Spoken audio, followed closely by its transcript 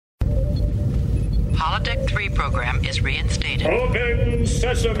Holodeck 3 program is reinstated. Open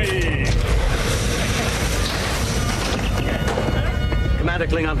sesame! Commander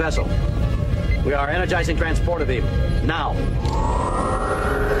Klingon vessel. We are energizing transporter beam. Now.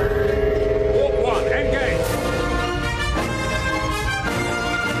 Warp 1, engage!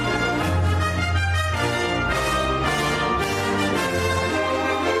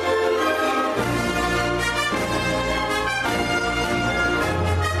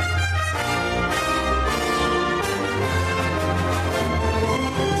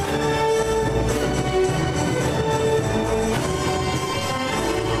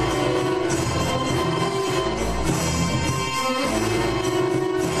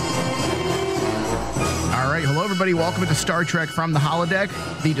 Everybody, welcome to Star Trek from the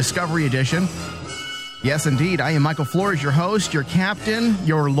Holodeck, the Discovery Edition. Yes, indeed, I am Michael Flores, your host, your captain,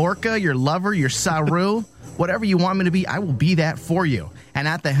 your Lorca, your lover, your Saru. Whatever you want me to be, I will be that for you. And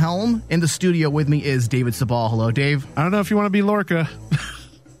at the helm, in the studio with me, is David Sabal. Hello, Dave. I don't know if you want to be Lorca.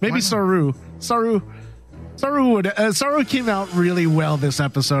 Maybe Saru. Saru came out really well this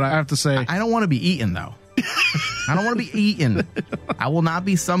episode, I have to say. I don't want to be eaten, though. I don't want to be eaten. I will not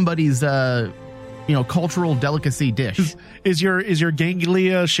be somebody's... cultural delicacy dish. Is your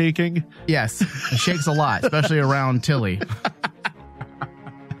ganglia shaking? Yes, it shakes a lot, especially around Tilly.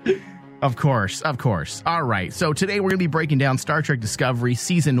 Of course. All right, so today we're going to be breaking down Star Trek Discovery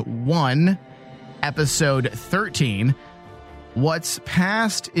Season 1, Episode 13. What's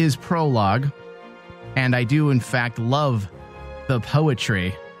past is Prologue, and I do, in fact, love the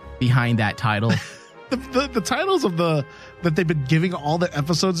poetry behind that title. The titles of that they've been giving all the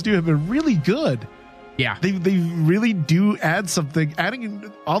episodes to have been really good. Yeah. They really do add something.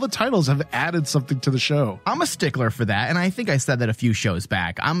 Adding all the titles have added something to the show. I'm a stickler for that, and I think I said that a few shows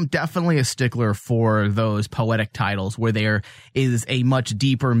back. I'm definitely a stickler for those poetic titles where there is a much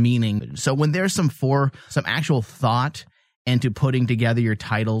deeper meaning. So when there's some actual thought into putting together your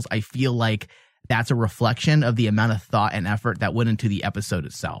titles, I feel like that's a reflection of the amount of thought and effort that went into the episode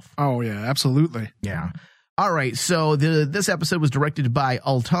itself. Oh, yeah, absolutely. Yeah. All right, so this episode was directed by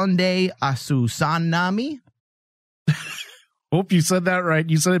Altunde Asusanami. Hope you said that right.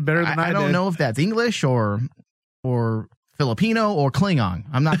 You said it better than I did. I don't know if that's English or Filipino or Klingon.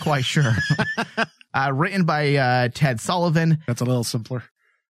 I'm not quite sure. Written by Ted Sullivan. That's a little simpler.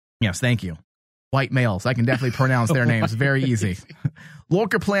 Yes, thank you. White males. I can definitely pronounce their names. Very easy.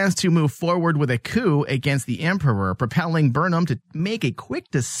 Lorca plans to move forward with a coup against the Emperor, propelling Burnham to make a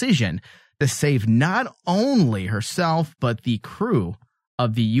quick decision to save not only herself, but the crew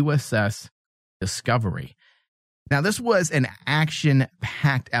of the USS Discovery. Now, this was an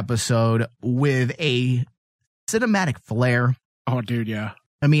action-packed episode with a cinematic flair. Oh, dude, yeah.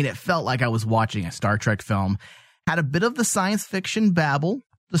 I mean, it felt like I was watching a Star Trek film. Had a bit of the science fiction babble,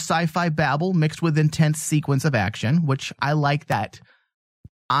 the sci-fi babble mixed with intense sequence of action, which I like that.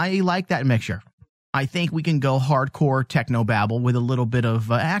 I like that mixture. I think we can go hardcore techno babble with a little bit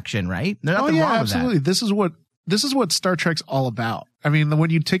of action, right? There's nothing wrong with absolutely. That. This is what Star Trek's all about. I mean, when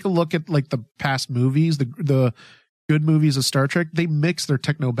you take a look at like the past movies, the good movies of Star Trek, they mix their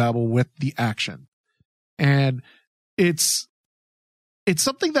techno babble with the action, and it's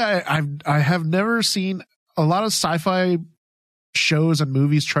something that I have never seen a lot of sci-fi shows and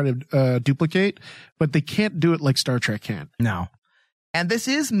movies try to duplicate, but they can't do it like Star Trek can. No. And this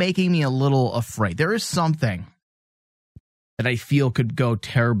is making me a little afraid. There is something that I feel could go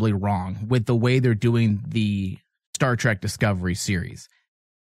terribly wrong with the way they're doing the Star Trek Discovery series.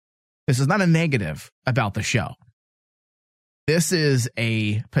 This is not a negative about the show. This is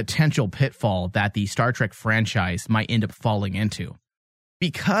a potential pitfall that the Star Trek franchise might end up falling into.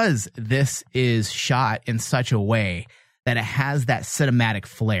 Because this is shot in such a way that it has that cinematic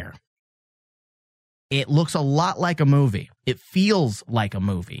flair. It looks a lot like a movie. It feels like a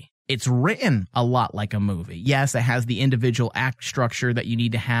movie. It's written a lot like a movie. Yes, it has the individual act structure that you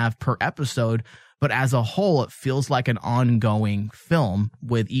need to have per episode, but as a whole, it feels like an ongoing film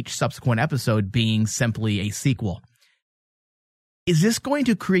with each subsequent episode being simply a sequel. Is this going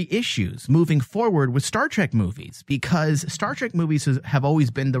to create issues moving forward with Star Trek movies? Because Star Trek movies have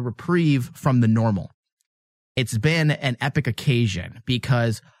always been the reprieve from the normal. It's been an epic occasion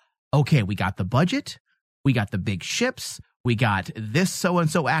because, okay, we got the budget, we got the big ships, we got this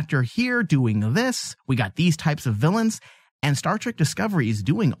so-and-so actor here doing this, we got these types of villains, and Star Trek Discovery is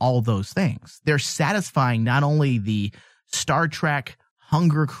doing all those things. They're satisfying not only the Star Trek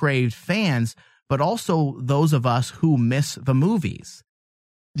hunger-craved fans, but also those of us who miss the movies.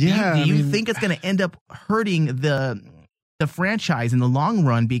 Yeah. Do you think it's going to end up hurting the franchise in the long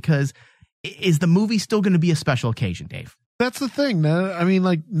run? Because is the movie still going to be a special occasion, Dave? That's the thing. I mean,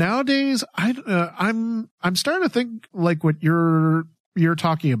 like nowadays, I'm starting to think like what you're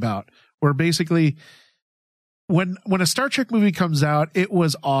talking about, where basically when a Star Trek movie comes out, it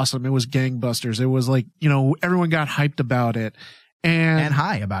was awesome. It was gangbusters. It was like, everyone got hyped about it and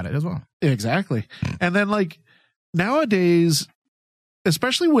high about it as well. Exactly. And then like nowadays,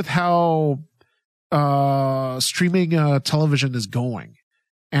 especially with how streaming television is going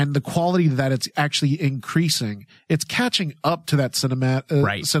and the quality that it's actually increasing, it's catching up to that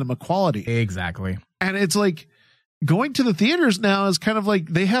cinema quality. Exactly. And it's like going to the theaters now is kind of like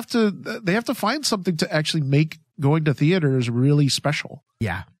they have to find something to actually make going to theaters really special.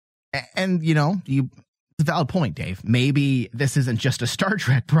 Yeah. And it's a valid point, Dave. Maybe this isn't just a Star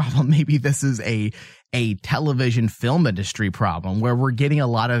Trek problem. Maybe this is a television film industry problem where we're getting a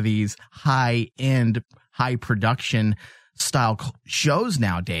lot of these high-end, high-production style shows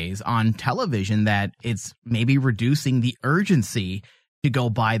nowadays on television that it's maybe reducing the urgency to go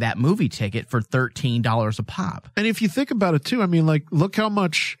buy that movie ticket for $13 a pop. And if you think about it too, I mean, like, look how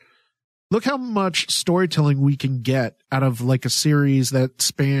much storytelling we can get out of like a series that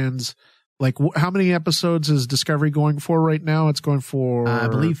spans like how many episodes is Discovery going for right now? It's going for, I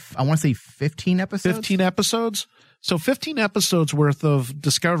believe, I want to say 15 episodes. 15 episodes. So 15 episodes worth of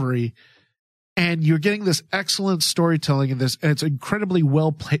Discovery, and you're getting this excellent storytelling and it's incredibly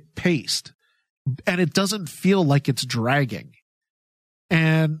well paced, and it doesn't feel like it's dragging.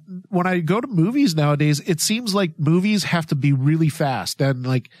 And when I go to movies nowadays, it seems like movies have to be really fast and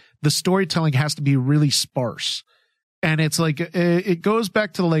like the storytelling has to be really sparse. And it's like, it goes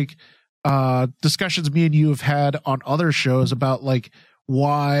back to like, discussions me and you have had on other shows about like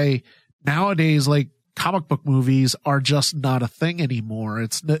why nowadays, like comic book movies are just not a thing anymore.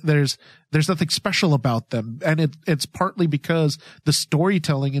 There's nothing special about them. And it's partly because the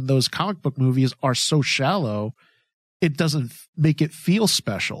storytelling in those comic book movies are so shallow. It doesn't make it feel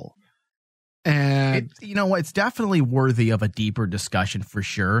special. And it's definitely worthy of a deeper discussion for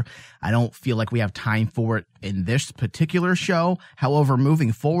sure. I don't feel like we have time for it in this particular show. However,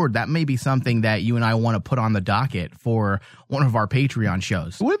 moving forward, that may be something that you and I want to put on the docket for one of our Patreon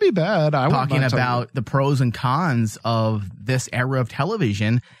shows. It wouldn't be bad. Talking about the pros and cons of this era of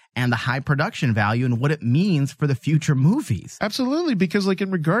television and the high production value and what it means for the future movies. Absolutely. Because like in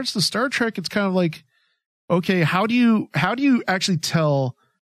regards to Star Trek, it's kind of like, okay, how do you actually tell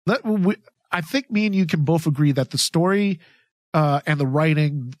that? I think me and you can both agree that the story and the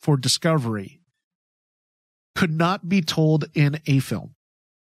writing for Discovery could not be told in a film.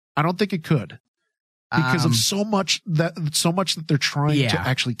 I don't think it could because of so much that they're trying to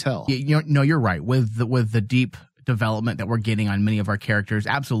actually tell. You're right with the deep development that we're getting on many of our characters.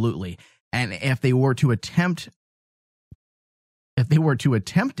 Absolutely. And if they were to attempt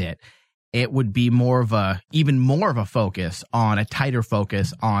it, it would be even more of a focus on a tighter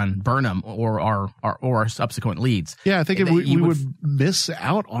focus on Burnham or our subsequent leads. Yeah, I think we would miss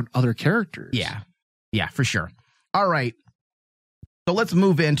out on other characters. Yeah, for sure. All right, so let's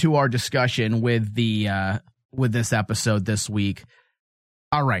move into our discussion with this episode this week.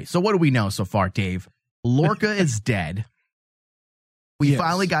 All right, so what do we know so far, Dave? Lorca is dead. We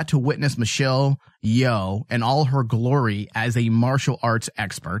finally got to witness Michelle Yeoh in all her glory as a martial arts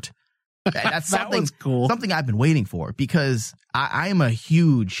expert. That's something cool. Something I've been waiting for because I am a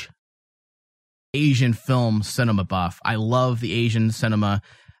huge Asian film cinema buff. I love the Asian cinema.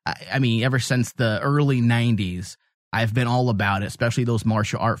 I mean, ever since the early 90s, I've been all about it, especially those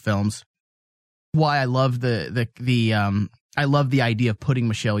martial art films. Why I love I love the idea of putting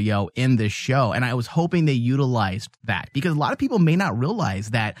Michelle Yeoh in this show, and I was hoping they utilized that because a lot of people may not realize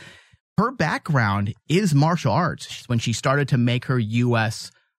that her background is martial arts. When she started to make her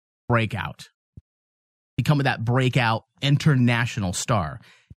U.S. breakout, becoming that breakout international star,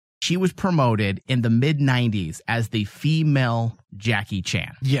 she was promoted in the mid-90s as the female Jackie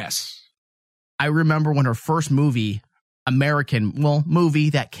Chan. Yes. I remember when her first movie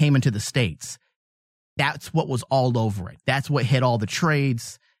that came into the States, that's what was all over it. That's what hit all the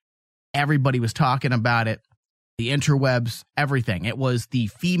trades. Everybody was talking about it. The interwebs, everything. It was the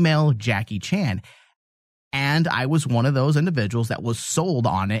female Jackie Chan. And I was one of those individuals that was sold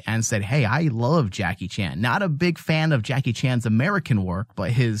on it and said, hey, I love Jackie Chan. Not a big fan of Jackie Chan's American work,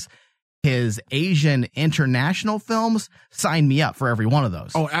 but his Asian international films signed me up for every one of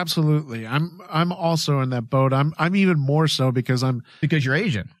those. Oh, absolutely. I'm also in that boat. I'm even more so because you're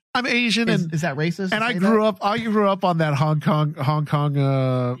Asian. I'm Asian. Is that racist? And I grew up on that Hong Kong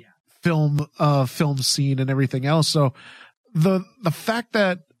film scene and everything else. So the fact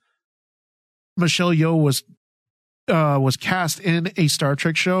that Michelle Yeoh was was cast in a Star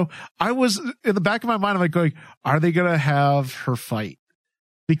Trek show, I was in the back of my mind, I'm like going, are they going to have her fight?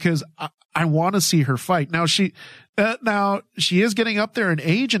 Because I want to see her fight. Now she is getting up there in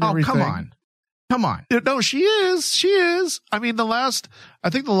age and everything. Come on. No, she is. I mean, the last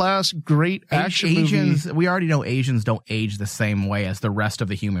great action Asians, movie. we already know Asians don't age the same way as the rest of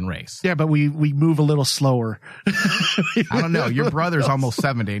the human race. Yeah, but we move a little slower. I don't know. Your brother's almost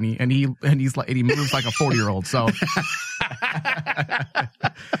 70 and he moves like a 40-year-old. So,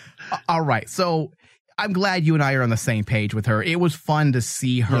 all right. So I'm glad you and I are on the same page with her. It was fun to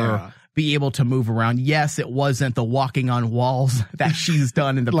see her be able to move around. Yes, it wasn't the walking on walls that she's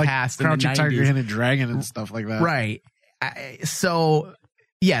done in the like past. Crouching in the 90s. Tiger, Hidden Dragon and stuff like that. Right. So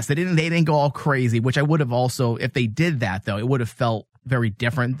yes, they didn't go all crazy, which I would have also, if they did that though, it would have felt very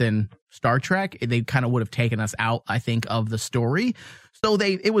different than Star Trek. They kind of would have taken us out, I think, of the story. So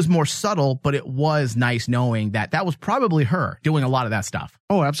it was more subtle, but it was nice knowing that was probably her doing a lot of that stuff.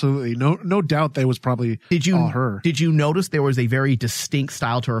 Oh, absolutely. No doubt that was probably all her. Did you notice there was a very distinct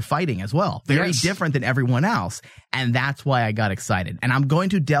style to her fighting as well? Very different than everyone else. And that's why I got excited. And I'm going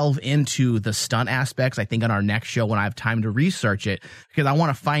to delve into the stunt aspects, I think, on our next show when I have time to research it, because I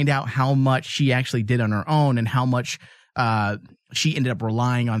want to find out how much she actually did on her own and how much she ended up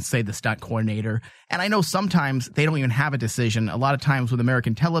relying on, say, the stunt coordinator. And I know sometimes they don't even have a decision. A lot of times with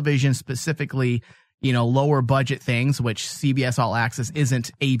American television, specifically, lower budget things, which CBS All Access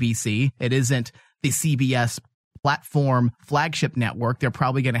isn't ABC. It isn't the CBS platform flagship network. They're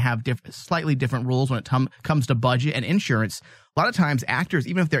probably going to have slightly different rules when it comes to budget and insurance. A lot of times actors,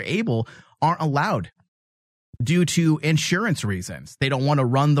 even if they're able, aren't allowed due to insurance reasons. They don't want to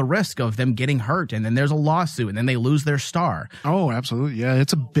run the risk of them getting hurt, and then there's a lawsuit, and then they lose their star. Oh, absolutely. Yeah,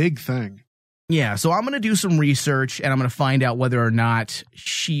 it's a big thing. Yeah, so I'm going to do some research, and I'm going to find out whether or not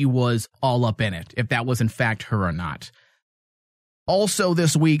she was all up in it, if that was in fact her or not. Also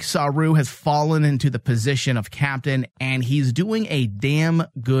this week, Saru has fallen into the position of captain, and he's doing a damn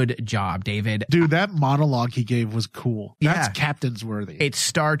good job, David. Dude, that monologue he gave was cool. That's captain's worthy. It's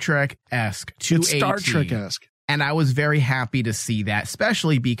Star Trek-esque. It's Star Trek-esque. And I was very happy to see that,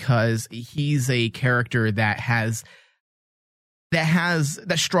 especially because he's a character that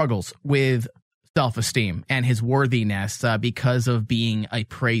struggles with self-esteem and his worthiness because of being a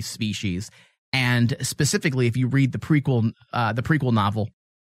prey species. And specifically, if you read the prequel novel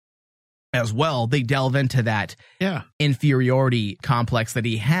as well, they delve into that inferiority complex that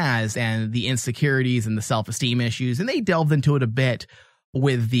he has and the insecurities and the self-esteem issues, and they delved into it a bit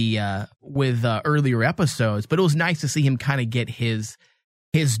with the earlier episodes. But it was nice to see him kind of get his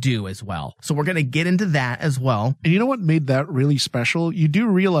due as well. So we're going to get into that as well. And you know what made that really special? You do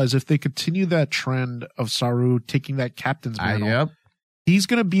realize if they continue that trend of Saru taking that captain's mantle, he's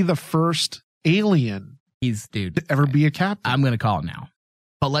going to be the first alien to ever be a captain. I'm going to call it now.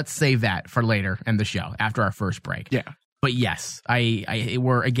 But let's save that for later in the show after our first break. Yeah. But yes,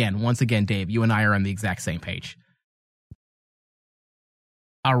 once again, Dave, you and I are on the exact same page.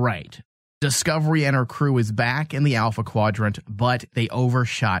 All right. Discovery and her crew is back in the Alpha Quadrant, but they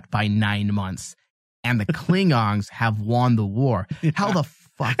overshot by 9 months. And the Klingons have won the war. Yeah. How the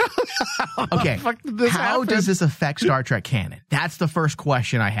fuck? Okay. How does this affect Star Trek canon? That's the first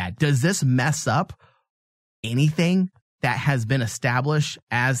question I had. Does this mess up anything that has been established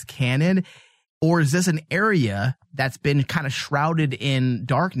as canon? Or is this an area that's been kind of shrouded in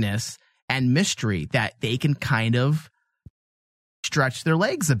darkness and mystery that they can kind of stretch their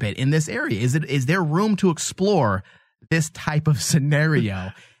legs a bit in this area? Is there room to explore this type of scenario?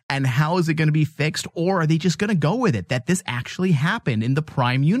 And how is it going to be fixed? Or are they just going to go with it that this actually happened in the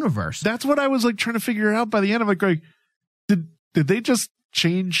Prime universe? That's what I was like trying to figure out by the end. I'm like, did they just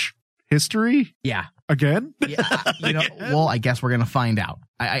change history? Yeah. Again? Yeah. Well, I guess we're going to find out.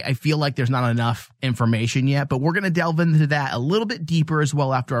 I feel like there's not enough information yet, but we're going to delve into that a little bit deeper as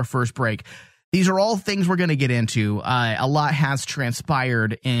well after our first break. These are all things we're going to get into. A lot has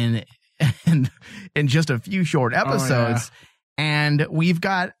transpired in just a few short episodes. Oh, yeah. And we've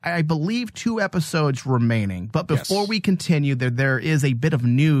got, I believe, 2 episodes remaining. But before we continue, there is a bit of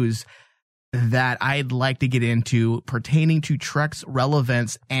news that I'd like to get into pertaining to Trek's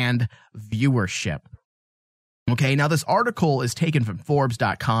relevance and viewership. Okay, now this article is taken from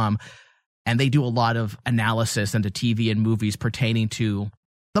Forbes.com, and they do a lot of analysis into TV and movies pertaining to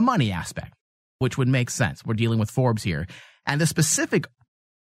the money aspect, which would make sense. We're dealing with Forbes here. And the specific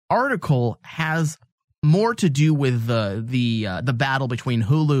article has more to do with the battle between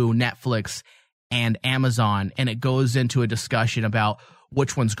Hulu, Netflix, and Amazon, and it goes into a discussion about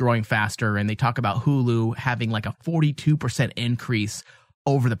which one's growing faster, and they talk about Hulu having like a 42% increase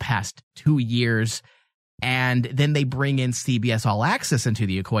over the past 2 years, And then they bring in CBS All Access into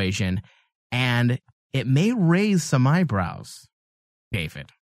the equation, and it may raise some eyebrows, David.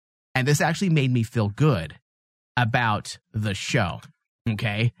 And this actually made me feel good about the show,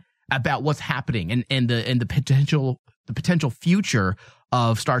 okay? About what's happening and the potential future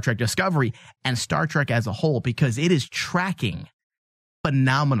of Star Trek Discovery and Star Trek as a whole, because it is tracking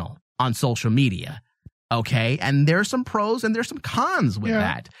phenomenal on social media, okay? And there's some pros and there's some cons with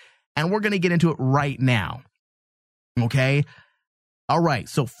that. And we're going to get into it right now. Okay. All right.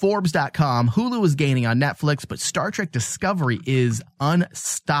 So Forbes.com, Hulu is gaining on Netflix, but Star Trek Discovery is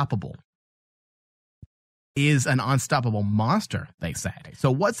unstoppable. Is an unstoppable monster, they said.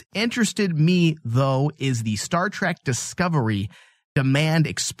 So what's interested me, though, is the Star Trek Discovery demand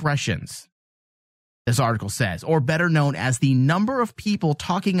expressions, this article says, or better known as the number of people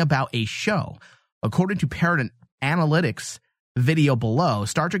talking about a show. According to Parrot Analytics, video below,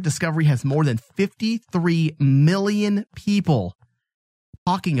 Star Trek Discovery has more than 53 million people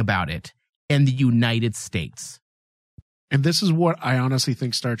talking about it in the United States. And this is what I honestly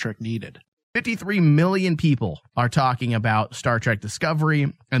think Star Trek needed. 53 million people are talking about Star Trek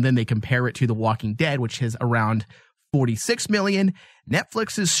Discovery, and then they compare it to The Walking Dead, which is around 46 million.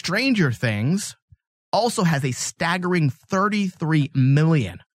 Netflix's Stranger Things also has a staggering 33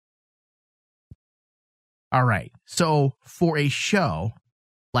 million. All right. So for a show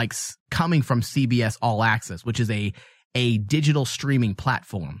like coming from CBS All Access, which is a digital streaming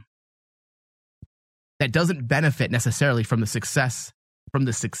platform that doesn't benefit necessarily from the successes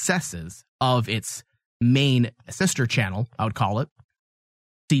of its main sister channel, I would call it,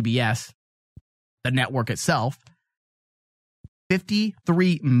 CBS, the network itself,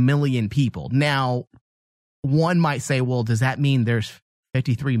 53 million people. Now, one might say, well, does that mean there's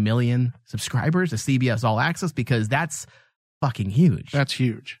 53 million subscribers to CBS All Access? Because that's fucking huge. That's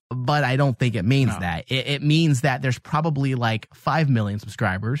huge. But I don't think it means that. It means that there's probably like 5 million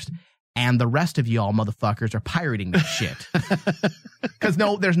subscribers, and the rest of y'all motherfuckers are pirating that shit. Because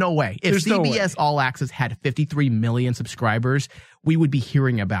there's no way. If CBS All Access had 53 million subscribers, we would be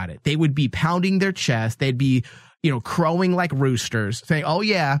hearing about it. They would be pounding their chest. They'd be, crowing like roosters, saying, oh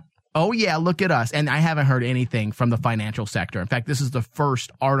yeah, look at us. And I haven't heard anything from the financial sector. In fact, this is the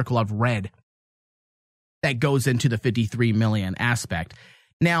first article I've read that goes into the 53 million aspect.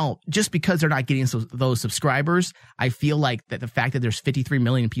 Now, just because they're not getting those subscribers, I feel like that the fact that there's 53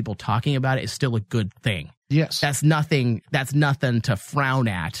 million people talking about it is still a good thing. Yes. That's nothing to frown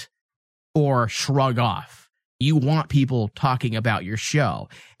at or shrug off. You want people talking about your show.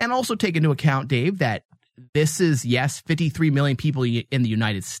 And also take into account, Dave, that this is, 53 million people in the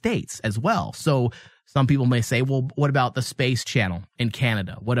United States as well. So some people may say, well, what about the Space Channel in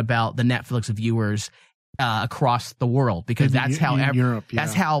Canada? What about the Netflix viewers across the world? Because that's how Europe,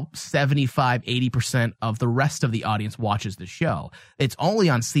 that's how 75-80% of the rest of the audience watches the show. It's only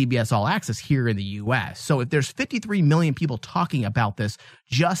on CBS All Access here in the US. So if there's 53 million people talking about this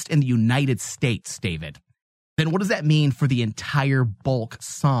just in the United States, David, then what does that mean for the entire bulk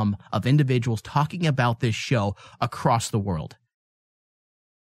sum of individuals talking about this show across the world?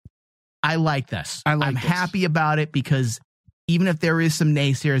 I like this. I'm happy about it, because even if there is some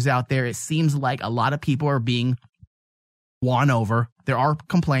naysayers out there, it seems like a lot of people are being won over. There are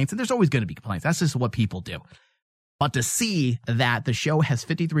complaints, and there's always going to be complaints. That's just what people do. But to see that the show has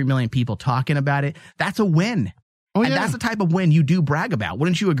 53 million people talking about it, that's a win. Oh, and that's the type of win you do brag about.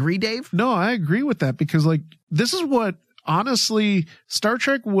 Wouldn't you agree, Dave? No, I agree with that, because this is what, honestly, Star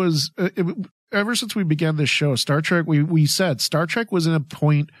Trek was, ever since we began this show, Star Trek, we said Star Trek was in a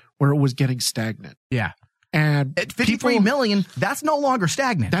point where it was getting stagnant. Yeah. And at 53 million, that's no longer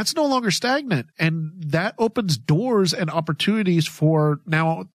stagnant. That's no longer stagnant. And that opens doors and opportunities for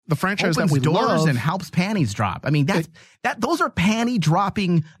now the franchise that we love. And helps panties drop. I mean, those are panty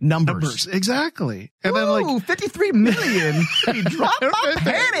dropping numbers. Exactly. And then 53 million. Drop my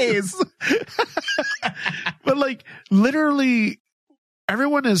panties. But literally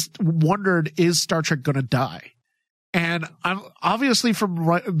everyone has wondered, is Star Trek going to die? And I'm obviously from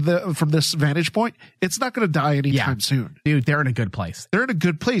this vantage point, it's not going to die anytime soon. Dude, they're in a good place. They're in a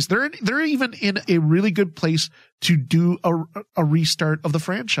good place. They're even in a really good place to do a restart of the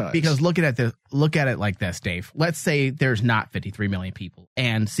franchise. Because look at it like this, Dave. Let's say there's not 53 million people,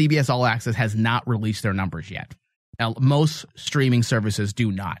 and CBS All Access has not released their numbers yet. Now, most streaming services do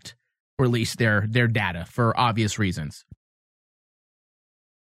not release their data for obvious reasons.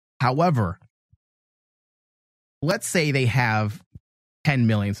 However, let's say they have 10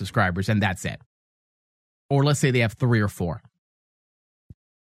 million subscribers and that's it. Or let's say they have 3 or 4.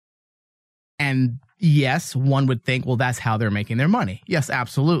 And yes, one would think, well, that's how they're making their money. Yes,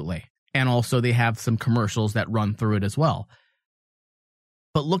 absolutely. And also they have some commercials that run through it as well.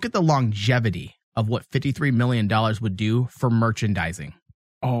 But look at the longevity of what $53 million would do for merchandising.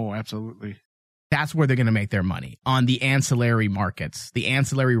 Oh, absolutely. That's where they're going to make their money, on the ancillary markets, the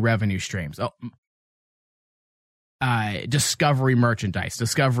ancillary revenue streams. Discovery merchandise,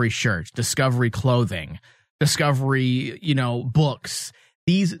 Discovery shirts, Discovery clothing, Discovery, books.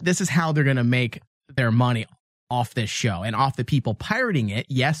 This is how they're going to make their money off this show and off the people pirating it.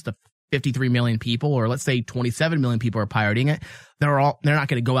 Yes, the 53 million people, or let's say 27 million people are pirating it. They're not going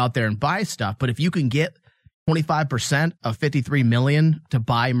to go out there and buy stuff. But if you can get 25% of 53 million to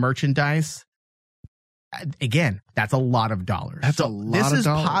buy merchandise, again, that's a lot of dollars. That's a lot of dollars. This is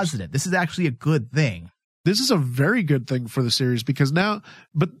positive. This is actually a good thing. This is a very good thing for the series because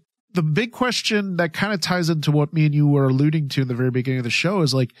but the big question that kind of ties into what me and you were alluding to in the very beginning of the show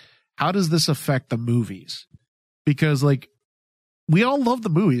is like, how does this affect the movies? Because like, we all love the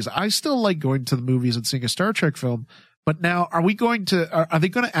movies. I still like going to the movies and seeing a Star Trek film, but now are they going to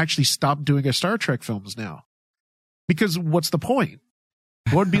actually stop doing a Star Trek films now? Because what's the point?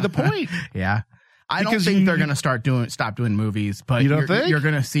 What would be the point? Yeah. I don't think they're going to stop doing movies, but you're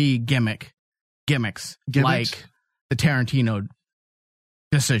going to see gimmicks like the Tarantino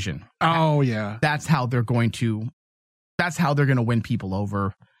decision. Oh yeah. That's how they're going to win people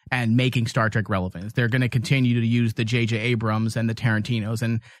over and making Star Trek relevant. They're going to continue to use the J.J. Abrams and the Tarantinos,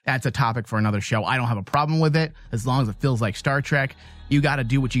 and that's a topic for another show. I don't have a problem with it as long as it feels like Star Trek. You got to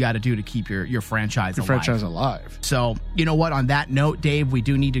do what you got to do to keep your franchise alive. So, you know what? On that note, Dave, we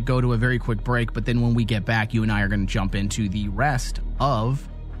do need to go to a very quick break, but then when we get back, you and I are going to jump into the rest of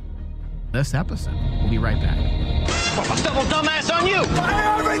this episode. We'll be right back. Double dumbass on you!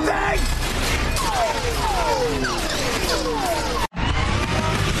 Fire everything!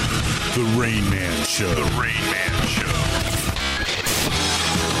 The Rain Man Show. The Rain Man Show.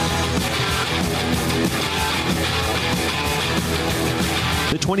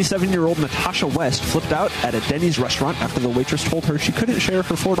 The 27-year-old Natasha West flipped out at a Denny's restaurant after the waitress told her she couldn't share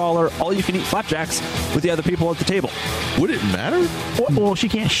her $4 all-you-can-eat flapjacks with the other people at the table. Would it matter? Well, she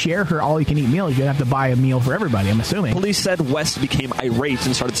can't share her all-you-can-eat meal. You'd have to buy a meal for everybody, I'm assuming. Police said West became irate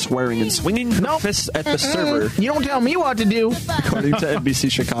and started swearing and swinging her fists at the server. You don't tell me what to do. According to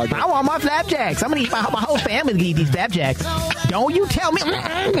NBC Chicago. I want my flapjacks. I'm going to eat my whole family to eat these flapjacks. Don't you tell me.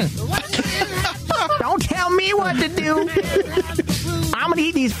 Don't tell me what to do. I'm going to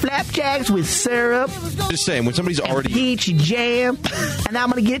eat these flapjacks with syrup. Just saying, when somebody's already... peach jam. And I'm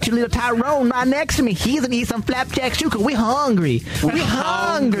going to get your little Tyrone right next to me. He's going to eat some flapjacks too because we're hungry. We're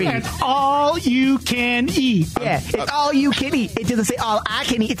hungry. And all you can eat. Yeah, it's all you can eat. It doesn't say all I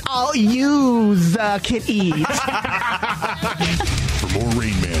can eat. It's all you can eat. For more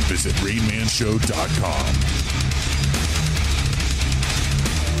Rain Man, visit RainManShow.com.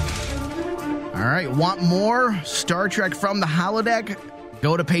 All right, want more Star Trek from the Holodeck?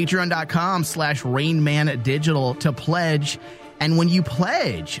 Go to patreon.com/RainManDigital to pledge. And when you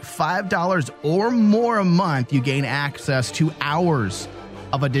pledge $5 or more a month, you gain access to hours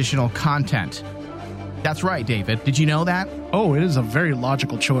of additional content. That's right, David. Did you know that? Oh, it is a very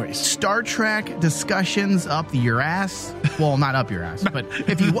logical choice. Star Trek discussions up your ass. Well, not up your ass, but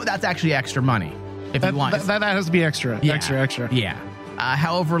if you that's actually extra money. If you want. That has to be extra. Yeah. Extra. Yeah.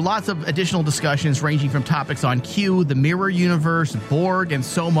 However, lots of additional discussions ranging from topics on Q, the Mirror Universe, Borg, and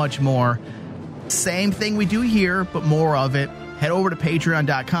so much more. Same thing we do here, but more of it. Head over to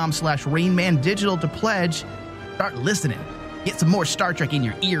patreon.com/RainManDigital to pledge. Start listening. Get some more Star Trek in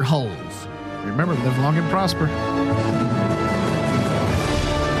your ear holes. Remember, live long and prosper.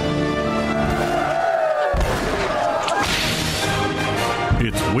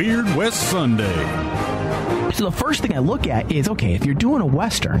 It's Weird West Sunday. So the first thing I look at is, okay, if you're doing a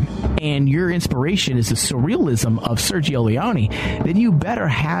Western and your inspiration is the surrealism of Sergio Leone, then you better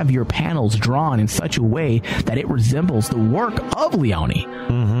have your panels drawn in such a way that it resembles the work of Leone.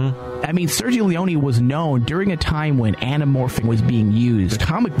 Mm-hmm. I mean, Sergio Leone was known during a time when anamorphing was being used. The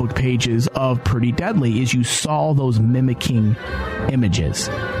comic book pages of Pretty Deadly is you saw those mimicking images.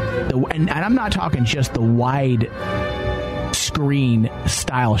 And I'm not talking just the wide screen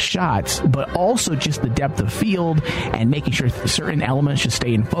style shots, but also just the depth of field and making sure certain elements should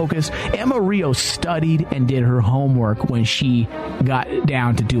stay in focus. Emma Rio studied and did her homework when she got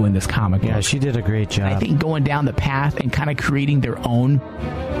down to doing this comic book. Yeah, she did a great job. I think going down the path and kind of creating their own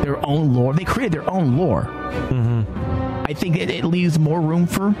lore. They created their own lore. Mm-hmm. I think it leaves more room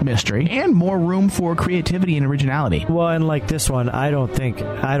for mystery and more room for creativity and originality. Well, and like this one, I don't think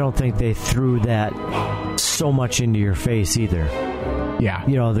they threw that so much into your face either.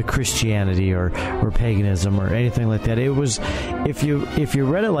 the Christianity or paganism or anything like that. It was, if you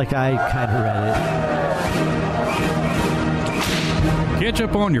read it like I kind of read it. Catch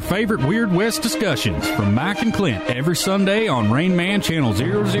up on your favorite Weird West discussions from Mike and Clint every Sunday on Rain Man Channel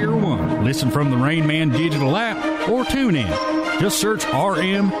 001. Listen from the Rain Man digital app or tune in. Just search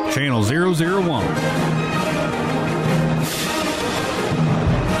RM Channel 001.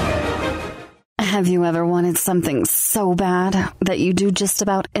 Have you ever wanted something so bad that you do just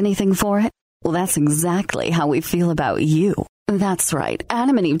about anything for it? Well, that's exactly how we feel about you. That's right.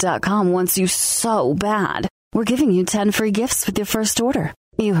 AdamandEve.com wants you so bad. We're giving you 10 free gifts with your first order.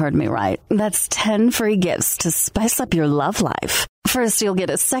 You heard me right. That's 10 free gifts to spice up your love life. First, you'll get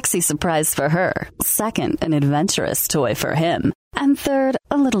a sexy surprise for her. Second, an adventurous toy for him. And third,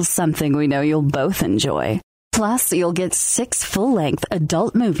 a little something we know you'll both enjoy. Plus, you'll get 6 full-length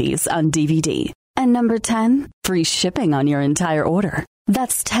adult movies on DVD. And number 10, free shipping on your entire order.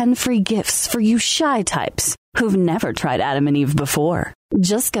 That's 10 free gifts for you shy types who've never tried Adam and Eve before.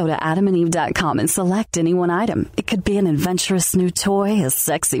 Just go to adamandeve.com and select any one item. It could be an adventurous new toy, a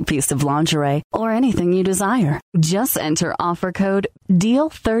sexy piece of lingerie, or anything you desire. Just enter offer code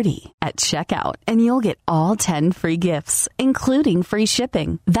DEAL30 at checkout, and you'll get all 10 free gifts, including free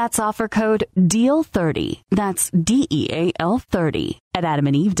shipping. That's offer code DEAL30. That's DEAL30 at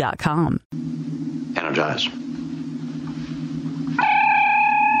adamandeve.com. Energize.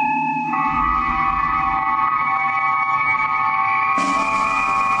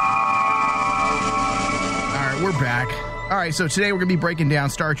 We're back. All right, so today we're going to be breaking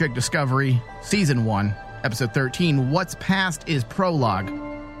down Star Trek Discovery, Season 1, Episode 13. What's Past is Prologue.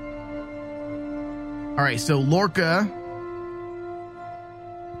 All right, so Lorca,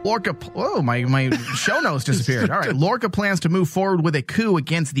 oh, my show notes disappeared. All right, Lorca plans to move forward with a coup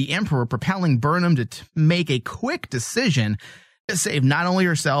against the Emperor, propelling Burnham to make a quick decision to save not only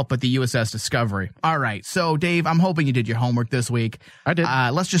herself, but the USS Discovery. All right, so Dave, I'm hoping you did your homework this week. I did.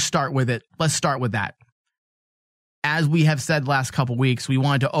 Let's just start with it. Let's start with that. As we have said last couple weeks, we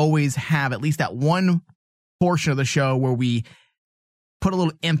wanted to always have at least that one portion of the show where we put a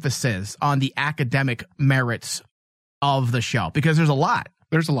little emphasis on the academic merits of the show, because there's a lot.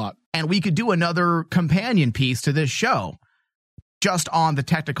 There's a lot. And we could do another companion piece to this show just on the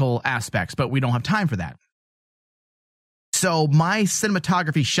technical aspects, but we don't have time for that. So my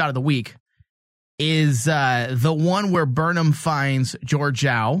cinematography shot of the week is the one where Burnham finds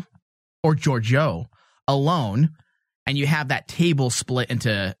Giorgio alone, and you have that table split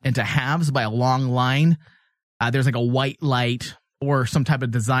into halves by a long line. There's like a white light or some type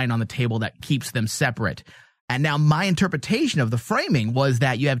of design on the table that keeps them separate. And now my interpretation of the framing was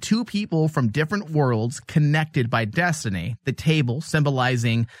that you have two people from different worlds connected by destiny, the table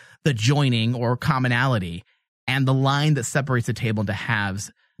symbolizing the joining or commonality, and the line that separates the table into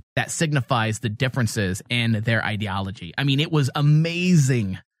halves that signifies the differences in their ideology. I mean, it was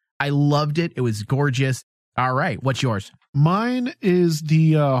amazing. I loved it. It was gorgeous. All right, what's yours? Mine is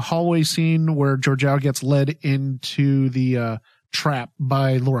the hallway scene where Giorgio gets led into the trap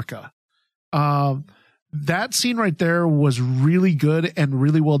by Lorca. That scene right there was really good and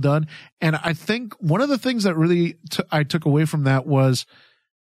really well done. And I think one of the things that really I took away from that was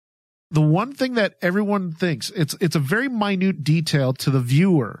the one thing that everyone thinks, it's a very minute detail to the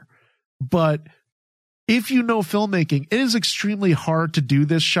viewer, but if you know filmmaking, it is extremely hard to do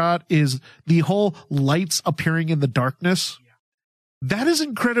this shot, is the whole lights appearing in the darkness. That is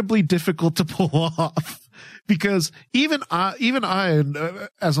incredibly difficult to pull off, because even I,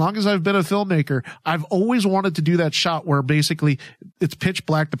 as long as I've been a filmmaker, I've always wanted to do that shot where basically it's pitch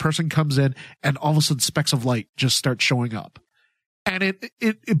black, the person comes in, and all of a sudden specks of light just start showing up. And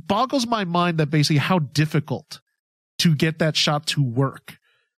it boggles my mind that basically how difficult to get that shot to work.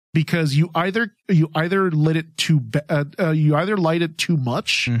 Because you either light it too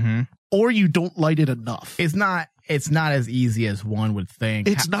much, mm-hmm. or you don't light it enough. It's not as easy as one would think.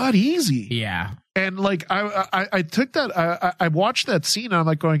 It's not easy. Yeah. And like I took that, I watched that scene and I'm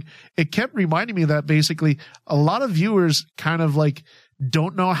like going, it kept reminding me that basically a lot of viewers kind of like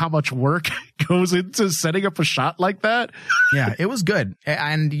don't know how much work goes into setting up a shot like that. Yeah, it was good.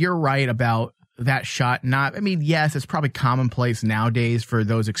 And you're right about that shot. Yes, it's probably commonplace nowadays for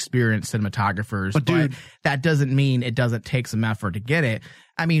those experienced cinematographers, but that doesn't mean it doesn't take some effort to get it.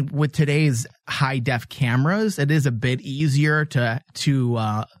 I mean, with today's high def cameras, it is a bit easier to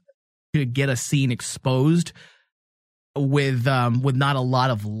get a scene exposed with not a lot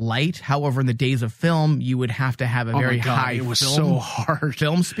of light. However, in the days of film, you would have to have a very high so hard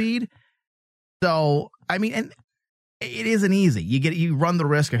film speed. So, I mean, and it isn't easy. You run the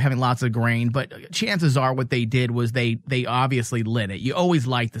risk of having lots of grain, but chances are what they did was they obviously lit it. You always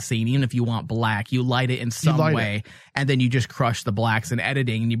light the scene, even if you want black, you light it in some way, and then you just crush the blacks in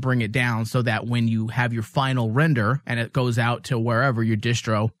editing and you bring it down so that when you have your final render and it goes out to wherever your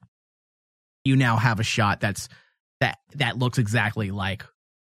distro, you now have a shot that looks exactly like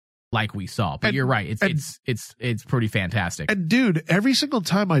we saw. But you're right. It's pretty fantastic. And dude, every single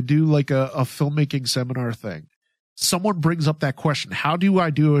time I do like a filmmaking seminar thing, someone brings up that question. How do I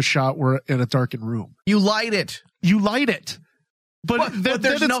do a shot where in a darkened room? You light it. But then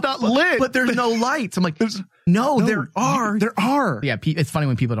it's not lit. But there's no lights. I'm like, no, there are. There are. Yeah, it's funny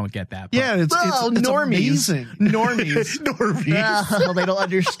when people don't get that. Yeah, it's normies. Amazing. Normies. Normies. They don't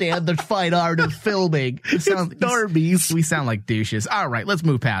understand the fine art of filming. Normies. We sound like douches. All right, let's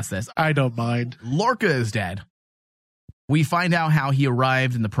move past this. I don't mind. Lorca is dead. We find out how he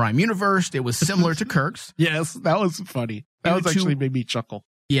arrived in the Prime Universe. It was similar to Kirk's. Yes, that was funny. That was actually made me chuckle.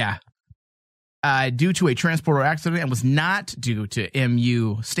 Yeah. Due to a transporter accident and was not due to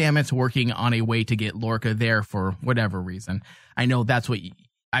MU Stamets working on a way to get Lorca there for whatever reason. I know that's what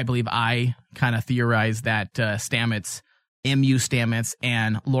I believe I kind of theorized that MU Stamets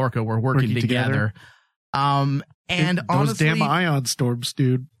and Lorca were working together. And those honestly, damn ion storms,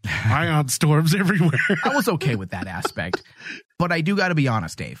 dude. Ion storms everywhere. I was okay with that aspect. But I do got to be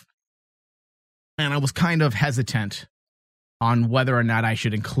honest, Dave. And I was kind of hesitant on whether or not I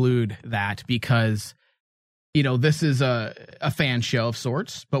should include that because, this is a fan show of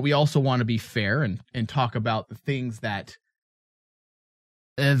sorts, but we also want to be fair and talk about the things that,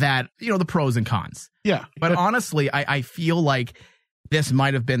 the pros and cons. Yeah. But honestly, I feel like this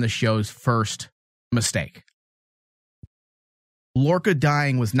might have been the show's first mistake. Lorca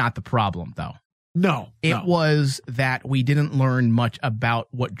dying was not the problem, though. No. It was that we didn't learn much about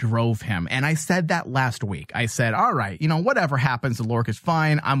what drove him. And I said that last week. I said, all right, whatever happens to Lorca's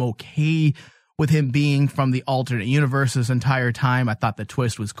fine. I'm okay with him being from the alternate universe this entire time. I thought the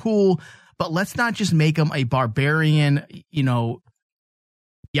twist was cool. But let's not just make him a barbarian,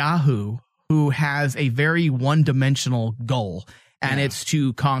 Yahoo who has a very one-dimensional goal. And it's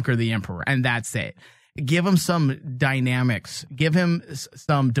to conquer the Emperor. And that's it. Give him some dynamics, give him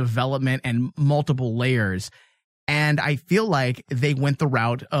some development and multiple layers. And I feel like they went the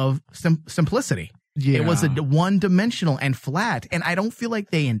route of simplicity. Yeah. It was a one-dimensional and flat. And I don't feel like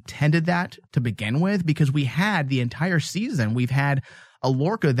they intended that to begin with because we had the entire season. We've had a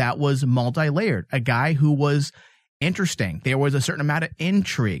Lorca that was multi-layered, a guy who was interesting. There was a certain amount of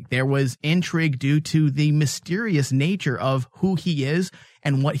intrigue. There was intrigue due to the mysterious nature of who he is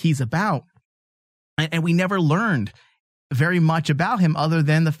and what he's about. And we never learned very much about him other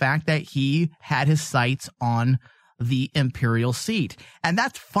than the fact that he had his sights on the imperial seat. And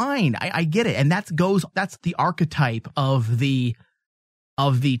that's fine. I get it. And that's the archetype of the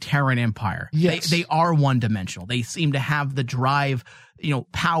Terran Empire. Yes. They are one-dimensional. They seem to have the drive,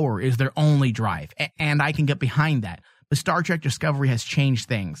 power is their only drive. And I can get behind that. The Star Trek Discovery has changed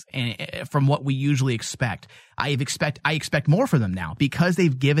things from what we usually expect. I expect more from them now because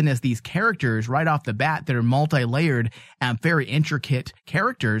they've given us these characters right off the bat that are multi-layered and very intricate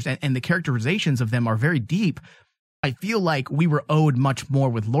characters, and the characterizations of them are very deep. I feel like we were owed much more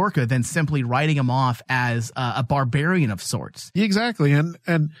with Lorca than simply writing him off as a barbarian of sorts. Exactly,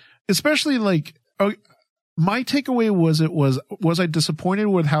 and especially my takeaway was I disappointed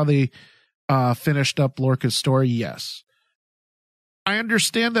with how they finished up Lorca's story? Yes. I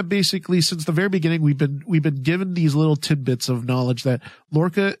understand that basically since the very beginning we've been given these little tidbits of knowledge that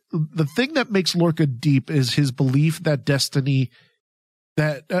Lorca, the thing that makes Lorca deep is his belief that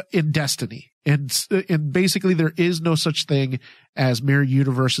in destiny. And basically there is no such thing as mirror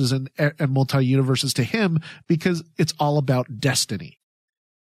universes and multi-universes to him because it's all about destiny.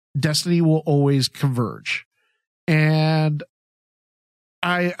 Destiny will always converge. And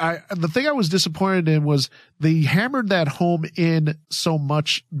the thing I was disappointed in was they hammered that home in so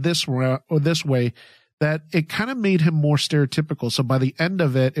much this way that it kind of made him more stereotypical. So by the end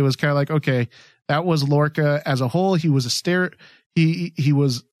of it, it was kind of like, okay, that was Lorca as a whole. He was he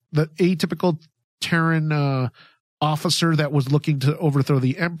was the atypical Terran officer that was looking to overthrow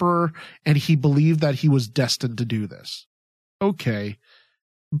the Emperor, and he believed that he was destined to do this. Okay.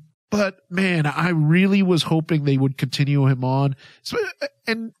 But man, I really was hoping they would continue him on. So,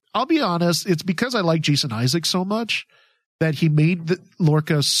 and I'll be honest, it's because I like Jason Isaacs so much that he made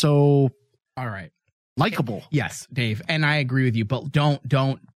Lorca so all right likable. Yes, Dave, and I agree with you. But don't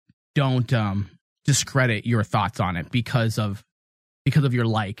discredit your thoughts on it because of your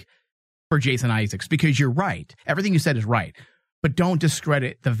like for Jason Isaacs. Because you're right, everything you said is right. but don't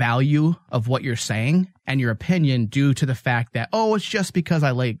discredit the value of what you're saying and your opinion due to the fact that, oh, it's just because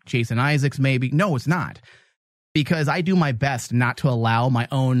I like Jason Isaacs, maybe. No, it's not. Because I do my best not to allow my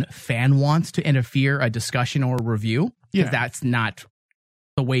own fan wants to interfere a discussion or a review. Yeah. That's not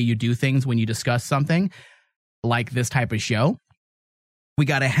the way you do things when you discuss something like this type of show. We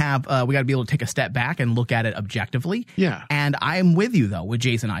got to be able to take a step back and look at it objectively. Yeah. And I'm with you, though, with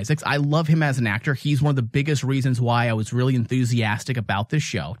Jason Isaacs. I love him as an actor. He's one of the biggest reasons why I was really enthusiastic about this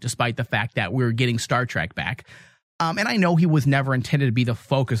show, despite the fact that we were getting Star Trek back. And I know he was never intended to be the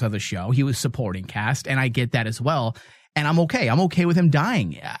focus of the show. He was supporting cast, and I get that as well. And I'm okay. I'm okay with him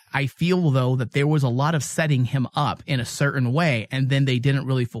dying. I feel, though, that there was a lot of setting him up in a certain way, and then they didn't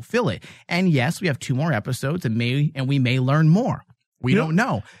really fulfill it. And yes, we have 2 more episodes, and we may learn more. We don't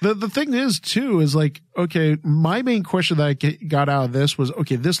know. The thing is, too, is like, okay, my main question that I got out of this was,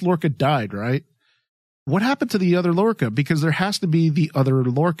 okay, this Lorca died, right? What happened to the other Lorca? Because there has to be the other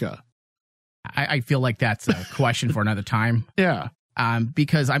Lorca. I feel like that's a question for another time. Yeah.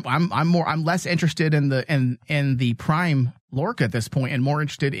 Because I'm less interested in the Prime Lorca at this point, and more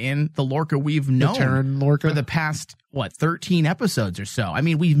interested in the Lorca we've known the Terran Lorca for the past 13 episodes or so. I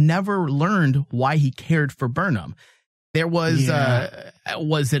mean, we've never learned why he cared for Burnham. There was,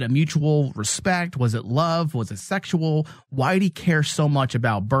 was it a mutual respect? Was it love? Was it sexual? Why did he care so much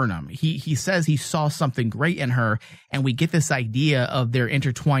about Burnham? He says he saw something great in her, and we get this idea of their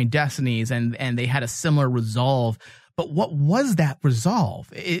intertwined destinies, and they had a similar resolve. But what was that resolve?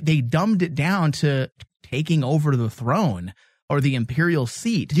 They dumbed it down to taking over the throne or the imperial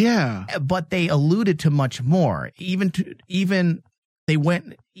seat. Yeah. But they alluded to much more. They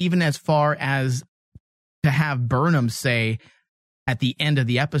went even as far as to have Burnham say at the end of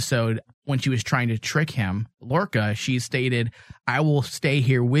the episode, when she was trying to trick him, Lorca, she stated, "I will stay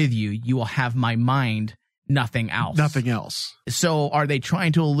here with you. You will have my mind, nothing else." Nothing else. So are they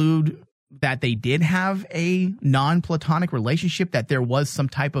trying to allude that they did have a non-platonic relationship, that there was some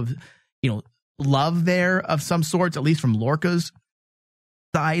type of, love there of some sorts, at least from Lorca's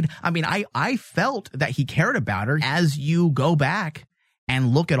side? I mean, I felt that he cared about her. As you go back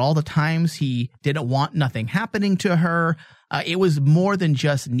and look at all the times he didn't want nothing happening to her, it was more than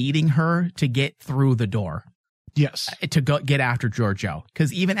just needing her to get through the door. Yes. To get after Georgiou.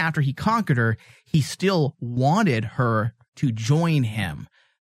 Because even after he conquered her, he still wanted her to join him.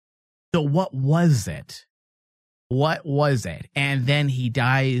 So what was it? What was it? And then he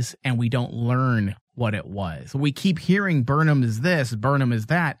dies, and we don't learn what it was. We keep hearing Burnham is this, Burnham is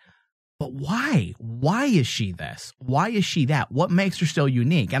that. But why? Why is she this? Why is she that? What makes her still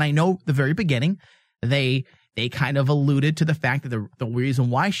unique? And I know the very beginning, they kind of alluded to the fact that the reason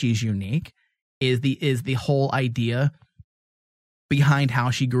why she's unique is the whole idea behind how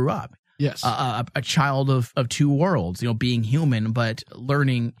she grew up. Yes. A child of 2 worlds, being human, but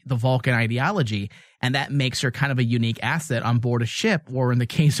learning the Vulcan ideology. And that makes her kind of a unique asset on board a ship, or in the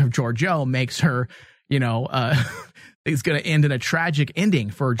case of Georgiou, makes her, it's going to end in a tragic ending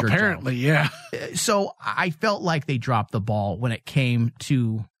for Georgiou. Apparently, yeah. So I felt like they dropped the ball when it came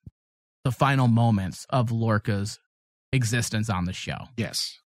to the final moments of Lorca's existence on the show.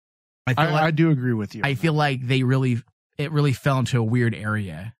 Yes. I do agree with you. I feel like it really fell into a weird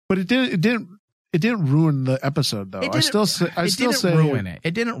area. But it didn't ruin the episode, though. It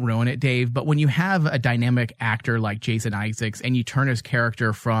didn't ruin it, Dave. But when you have a dynamic actor like Jason Isaacs, and you turn his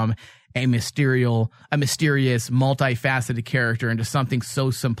character from a mysterious, multifaceted character into something so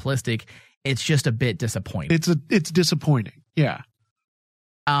simplistic, it's just a bit disappointing. It's disappointing. Yeah.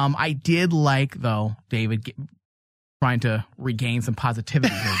 I did like, though, David, trying to regain some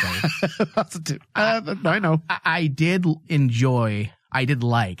positivity here, Dave. Positive. I know. I did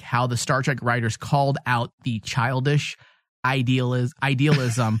like how the Star Trek writers called out the childish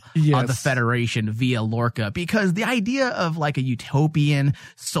idealism yes. of the Federation via Lorca, because the idea of like a utopian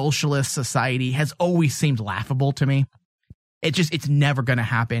socialist society has always seemed laughable to me. It's never going to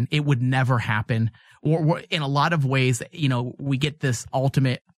happen. It would never happen. Or in a lot of ways, we get this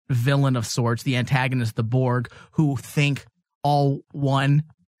ultimate villain of sorts, the antagonist, the Borg, who think all one.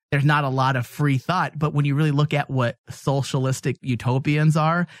 There's not a lot of free thought, but when you really look at what socialistic utopians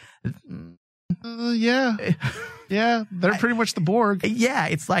are, yeah, they're pretty much the Borg. Yeah,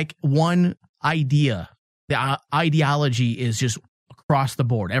 it's like one idea. The ideology is just across the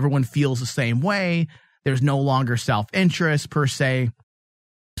board. Everyone feels the same way. There's no longer self-interest per se.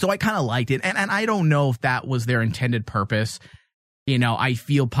 So I kind of liked it, and I don't know if that was their intended purpose. I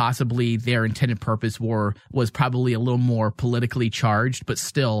feel possibly their intended purpose was probably a little more politically charged, but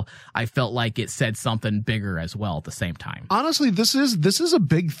still, I felt like it said something bigger as well at the same time. Honestly, this is a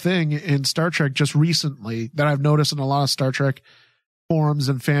big thing in Star Trek just recently that I've noticed in a lot of Star Trek forums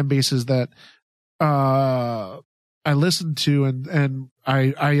and fan bases that I listen to and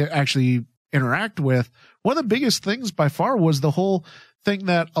I actually interact with. One of the biggest things by far was the whole thing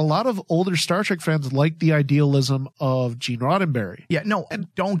that a lot of older Star Trek fans like the idealism of Gene Roddenberry. Yeah, no, and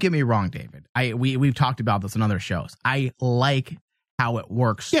don't get me wrong, David. We've talked about this in other shows. I like how it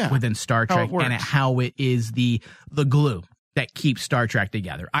works within Star Trek and how it is the glue that keeps Star Trek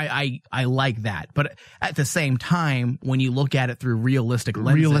together. I like that. But at the same time, when you look at it through realistic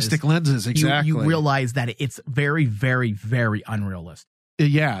lenses, exactly. You realize that it's very, very, very unrealistic.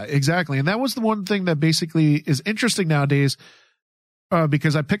 Yeah, exactly. And that was the one thing that basically is interesting nowadays.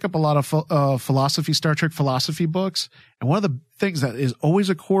 Because I pick up a lot of Star Trek philosophy books. And one of the things that is always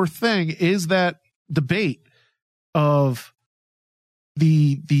a core thing is that debate of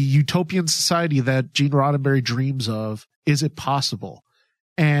the utopian society that Gene Roddenberry dreams of. Is it possible?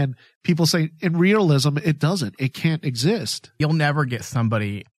 And people say in realism, it doesn't. It can't exist. You'll never get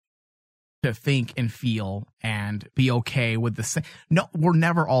somebody to think and feel and be okay with the same. No, we're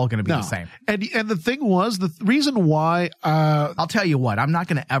never all going to be the same. And the thing was, the reason why, I'll tell you what, I'm not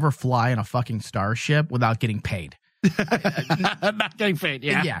going to ever fly in a fucking starship without getting paid. Not getting paid.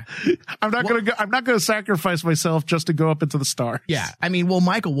 Yeah. I'm not going to sacrifice myself just to go up into the stars. Yeah. I mean, well,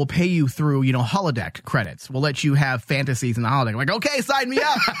 Michael, we'll pay you through, holodeck credits. We'll let you have fantasies in the holodeck. Like, okay, sign me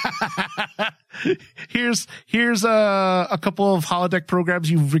up. Here's a couple of holodeck programs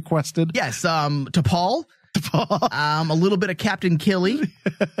you've requested. Yes. To Paul. A little bit of Captain Killy.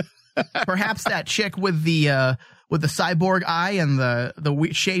 Perhaps that chick with the cyborg eye and the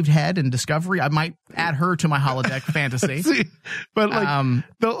shaved head and Discovery. I might add her to my holodeck fantasy. See, but like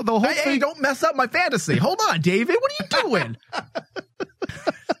the whole thing. Hey, don't mess up my fantasy. Hold on, David. What are you doing?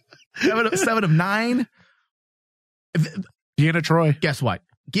 7 of 9. Deanna Troi. Guess what?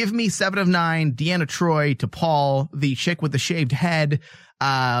 Give me 7 of 9. Deanna Troi to Paul, the chick with the shaved head.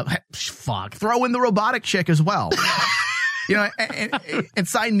 Fuck. Throw in the robotic chick as well. And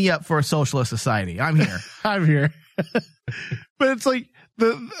sign me up for a socialist society. I'm here. I'm here. But it's like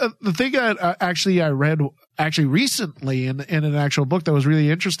the thing that I read recently in an actual book that was really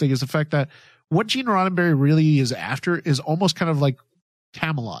interesting is the fact that what Gene Roddenberry really is after is almost kind of like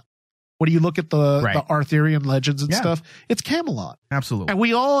Camelot. When you look at the Arthurian legends and stuff, it's Camelot. Absolutely. And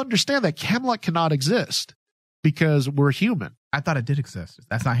we all understand that Camelot cannot exist because we're human. I thought it did exist.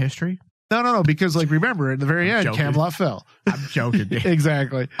 That's not history? No, because like remember, in the very end, joking. Camelot fell. I'm joking.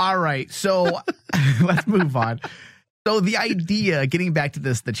 Exactly. All right, so let's move on. So the idea, getting back to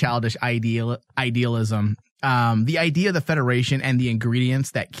this, the childish idealism, the idea of the Federation and the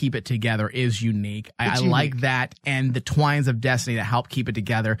ingredients that keep it together is unique. I like that, and the twines of destiny that help keep it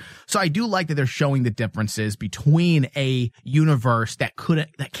together. So I do like that they're showing the differences between a universe that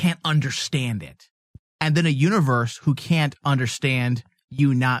can't understand it, and then a universe who can't understand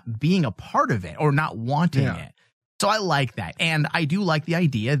you not being a part of it or not wanting it. So I like that. And I do like the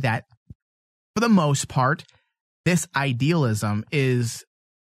idea that for the most part, this idealism is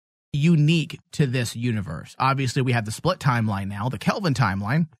unique to this universe. Obviously, we have the split timeline now, the Kelvin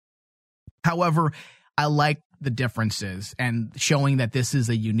timeline. However, I like the differences and showing that this is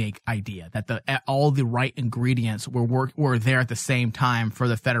a unique idea, that all the right ingredients were there at the same time for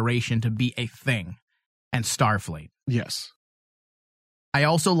the Federation to be a thing and Starfleet. Yes. I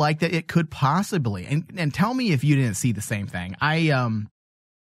also like that it could possibly, and tell me if you didn't see the same thing. I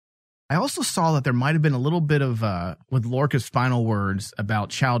also saw that there might have been a little bit of, with Lorca's final words about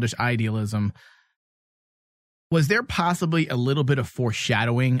childish idealism, was there possibly a little bit of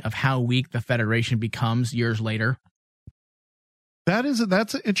foreshadowing of how weak the Federation becomes years later?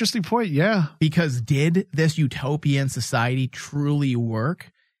 That's an interesting point, yeah. Because did this utopian society truly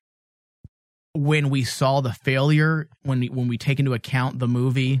work? When we saw the failure, when we take into account the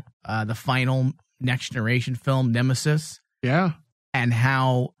movie, the final Next Generation film, Nemesis. Yeah. And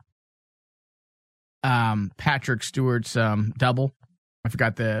how Patrick Stewart's double, I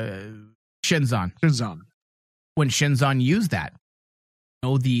forgot the Shinzon. When Shinzon used that,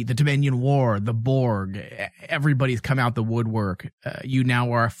 the Dominion War, the Borg, everybody's come out the woodwork. You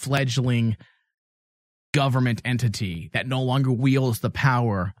now are a fledgling government entity that no longer wields the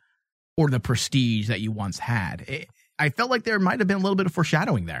power or the prestige that you once had. I felt like there might have been a little bit of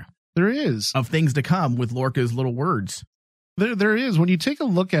foreshadowing there. There is. Of things to come with Lorca's little words. There is. When you take a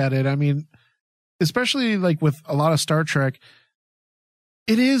look at it, I mean, especially like with a lot of Star Trek,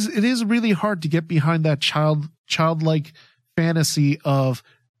 it is really hard to get behind that childlike fantasy of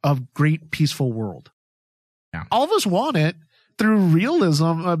great peaceful world. Yeah. All of us want it through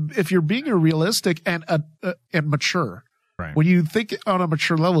realism. If you're being realistic and mature, right. When you think on a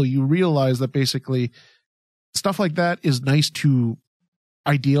mature level, you realize that basically stuff like that is nice to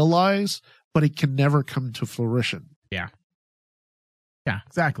idealize, but it can never come to fruition. Yeah. Yeah,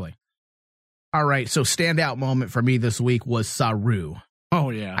 exactly. All right. So standout moment for me this week was Saru. Oh,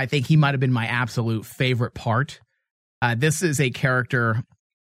 yeah. I think he might have been my absolute favorite part. This is a character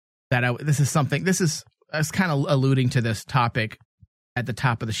that I was kind of alluding to this topic at the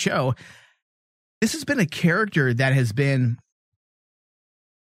top of the show. This has been a character that has been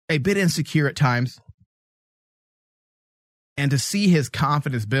a bit insecure at times. And to see his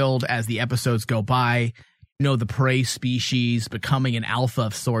confidence build as the episodes go by, the prey species becoming an alpha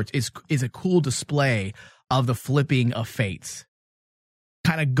of sorts is a cool display of the flipping of fates.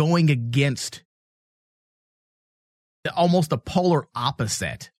 Kind of going against almost the polar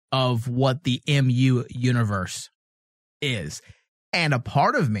opposite of what the MU universe is. And a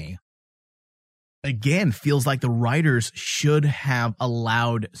part of me, again, feels like the writers should have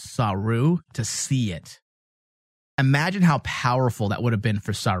allowed Saru to see it. Imagine how powerful that would have been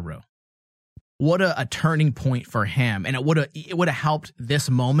for Saru. What a turning point for him. And it would have helped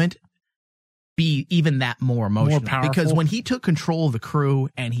this moment be even that more emotional. More powerful. Because when he took control of the crew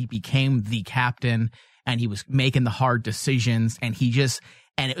and he became the captain and he was making the hard decisions and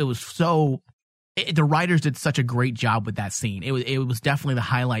it was so, the writers did such a great job with that scene. It was definitely the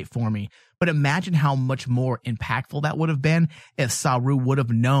highlight for me. But imagine how much more impactful that would have been if Saru would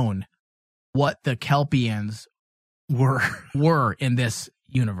have known what the Kelpians were in this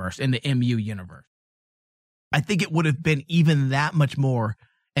universe, in the MU universe. I think it would have been even that much more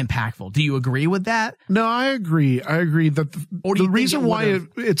impactful. Do you agree with that? No, I agree. I agree that the reason why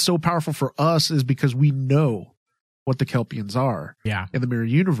it's so powerful for us is because we know what the Kelpians are in the mirror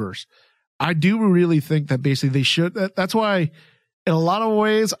universe. I do really think that basically they should. That's why, in a lot of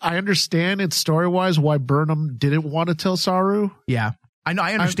ways, I understand it story-wise why Burnham didn't want to tell Saru. Yeah. I know.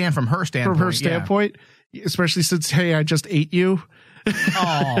 I understand from her standpoint. From her standpoint, especially since, hey, I just ate you.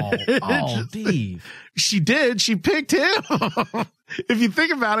 Oh, Dave. She did. She picked him. If you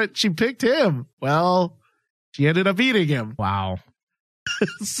think about it, she picked him. Well, she ended up eating him. Wow.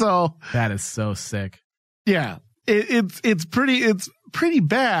 So that is so sick. Yeah, it's pretty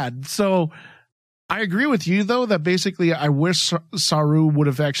bad. So I agree with you though that basically I wish Saru would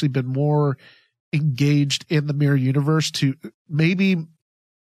have actually been more engaged in the mirror universe. To maybe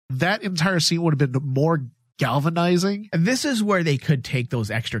that entire scene would have been more galvanizing. And this is where they could take those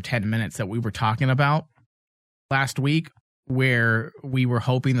extra 10 minutes that we were talking about last week, where we were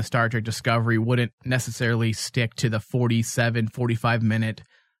hoping the Star Trek Discovery wouldn't necessarily stick to the 45 minute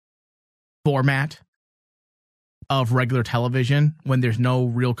format of regular television when there's no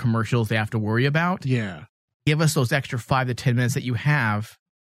real commercials they have to worry about. Yeah. Give us those extra 5 to 10 minutes that you have,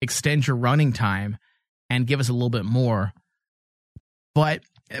 extend your running time, and give us a little bit more. But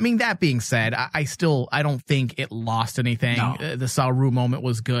I mean, that being said, I don't think it lost anything. No. The Saru moment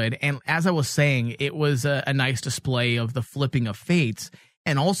was good. And as I was saying, it was a nice display of the flipping of fates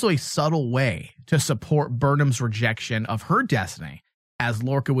and also a subtle way to support Burnham's rejection of her destiny as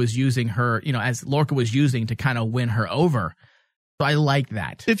Lorca was using to kind of win her over. So I like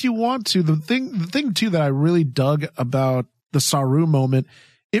that. If you want to, the thing too that I really dug about the Saru moment,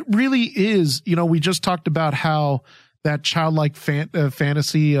 it really is, we just talked about how that childlike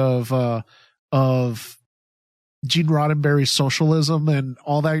fantasy of Gene Roddenberry's socialism and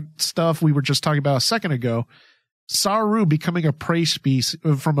all that stuff we were just talking about a second ago. Saru becoming a prey species,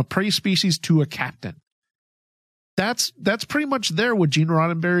 from a prey species to a captain. That's pretty much there with Gene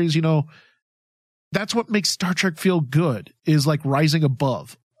Roddenberry's, that's what makes Star Trek feel good, is like rising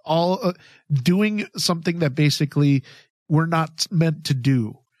above, all doing something that basically we're not meant to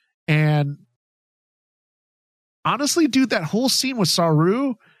do. And honestly, dude, that whole scene with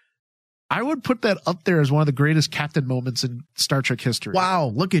Saru, I would put that up there as one of the greatest captain moments in Star Trek history.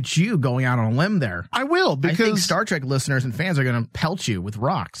 Wow, look at you going out on a limb there. I will, because I think Star Trek listeners and fans are going to pelt you with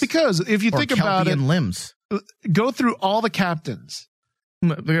rocks. Because if you think about it, limbs. Go through all the captains.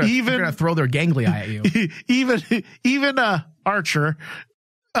 They're going to throw their ganglia at you. even Archer.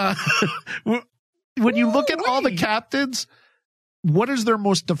 When you look at all the captains, what is their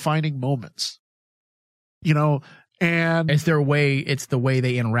most defining moments? And it's the way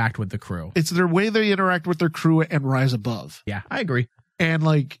they interact with the crew. It's their way they interact with their crew and rise above. Yeah, I agree. And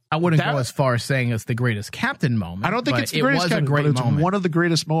I wouldn't go as far as saying it's the greatest captain moment. I don't think it's the greatest captain, but it's one of the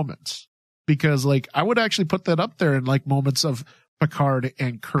greatest moments. Because I would actually put that up there in moments of Picard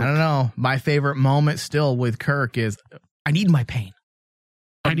and Kirk. I don't know. My favorite moment still with Kirk is I need my pain.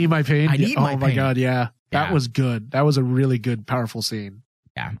 I need my pain. I need my pain. Oh my God. Yeah. That Yeah. was good. That was a really good, powerful scene.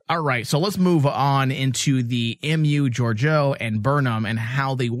 Yeah. All right. So let's move on into the MU, Georgiou, and Burnham and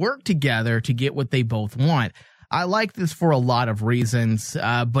how they work together to get what they both want. I like this for a lot of reasons,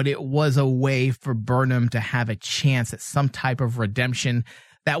 but it was a way for Burnham to have a chance at some type of redemption.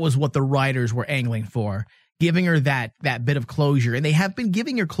 That was what the writers were angling for, giving her that bit of closure. And they have been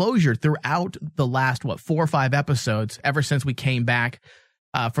giving her closure throughout the last, 4 or 5 episodes, ever since we came back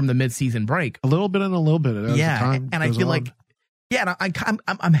from the mid-season break. A little bit and a little bit. As the time and I goes feel on. like, yeah, and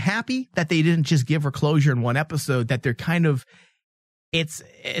I'm happy that they didn't just give her closure in one episode. That they're kind of, it's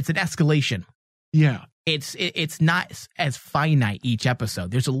an escalation. Yeah, it's not as finite each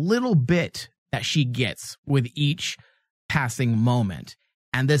episode. There's a little bit that she gets with each passing moment,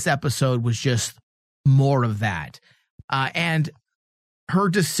 and this episode was just more of that. And her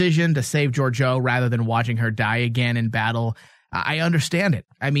decision to save Georgiou rather than watching her die again in battle, I understand it.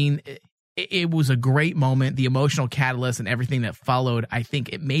 I mean, it was a great moment. The emotional catalyst and everything that followed, I think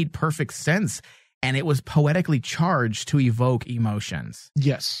it made perfect sense. And it was poetically charged to evoke emotions.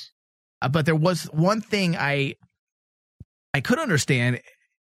 Yes. But there was one thing I could understand.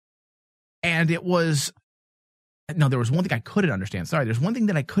 And it was, no, there was one thing I couldn't understand. Sorry. There's one thing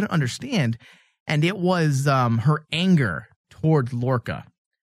that I couldn't understand. And it was her anger toward Lorca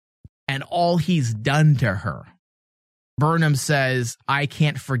and all he's done to her. Burnham says, I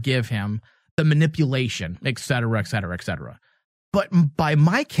can't forgive him, the manipulation, et cetera, et cetera, et cetera. But by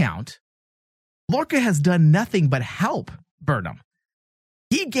my count, Lorca has done nothing but help Burnham.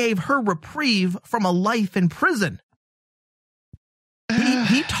 He gave her reprieve from a life in prison.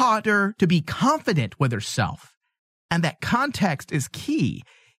 He taught her to be confident with herself, and that context is key.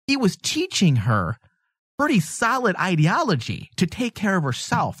 He was teaching her pretty solid ideology to take care of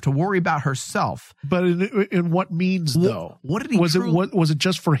herself, to worry about herself. But in what means, though? What did he was it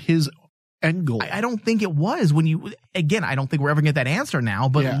just for his end goal? I don't think it was. I don't think we're ever going to get that answer now,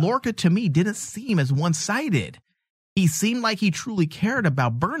 but Yeah. Lorca to me didn't seem as one-sided. He seemed like he truly cared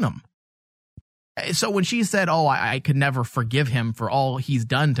about Burnham. So when she said, oh, I could never forgive him for all he's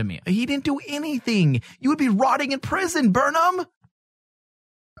done to me, he didn't do anything. You would be rotting in prison, Burnham.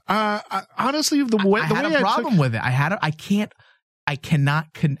 Honestly, I had a problem with it. I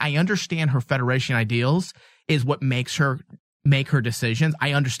understand her Federation ideals is what makes her make her decisions.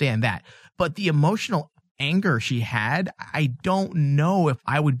 I understand that. But the emotional anger she had, I don't know if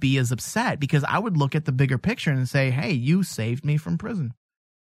I would be as upset, because I would look at the bigger picture and say, hey, you saved me from prison.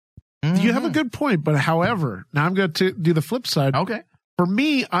 Mm-hmm. You have a good point, but however, now I'm going to do the flip side. Okay. For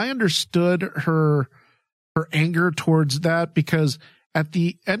me, I understood her anger towards that, because at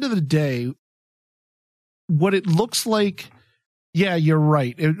the end of the day, what it looks like, yeah, you're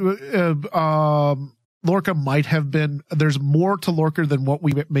right. Lorca might have been, there's more to Lorca than what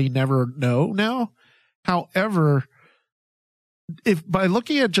we may never know now. However, if by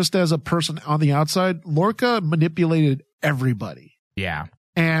looking at just as a person on the outside, Lorca manipulated everybody. Yeah.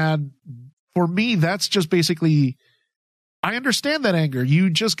 And for me, that's just basically, I understand that anger. You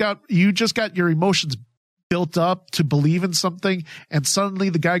just got your emotions built up to believe in something, and suddenly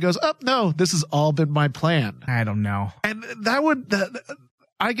the guy goes, oh no, this has all been my plan. I don't know. And that would,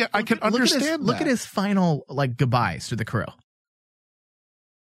 I can understand that. Look at his final goodbyes to the crew.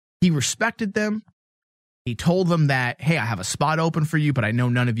 He respected them. He told them that, hey, I have a spot open for you, but I know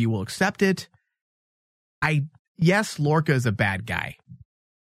none of you will accept it. Yes, Lorca is a bad guy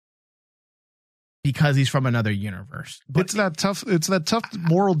because he's from another universe. But it's that tough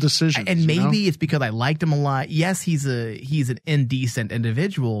moral decision. And maybe it's because I liked him a lot. Yes, he's an indecent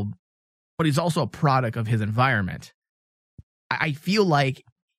individual, but he's also a product of his environment. I feel like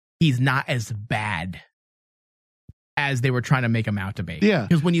he's not as bad as they were trying to make him out to be. Yeah.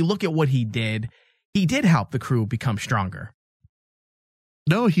 Because when you look at what he did help the crew become stronger.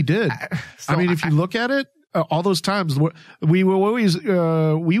 No, he did. So I mean, if you look at it, all those times we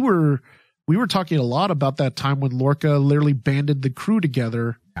were talking a lot about that time when Lorca literally banded the crew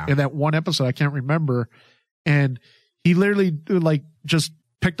together in that one episode. I can't remember. And he literally just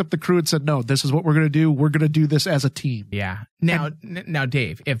picked up the crew and said, no, this is what we're going to do. We're going to do this as a team. Yeah. Now,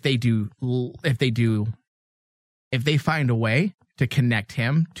 Dave, if they find a way to connect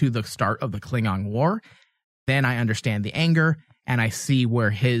him to the start of the Klingon War, then I understand the anger and I see where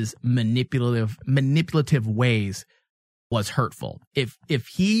his manipulative ways was hurtful. If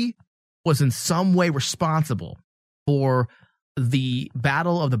he was in some way responsible for the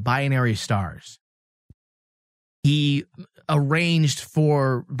Battle of the Binary Stars, he arranged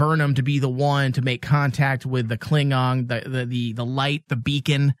for Burnham to be the one to make contact with the Klingon, the light, the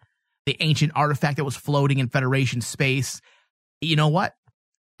beacon the ancient artifact that was floating in Federation space. You know what?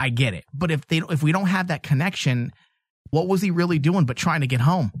 I get it. But if we don't have that connection, what was he really doing but trying to get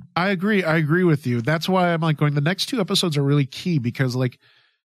home? I agree with you. That's why I'm like going, the next 2 episodes are really key, because like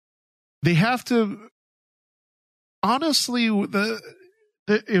they have to, honestly,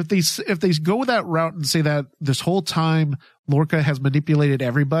 if they go that route and say that this whole time Lorca has manipulated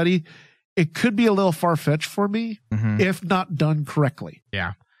everybody, it could be a little far-fetched for me if not done correctly.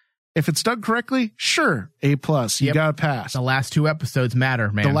 Yeah. If it's done correctly, sure, A+, you got to pass. The last 2 episodes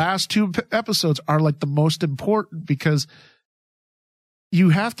matter, man. The last 2 episodes are like the most important, because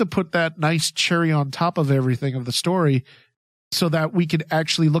you have to put that nice cherry on top of everything of the story so that we can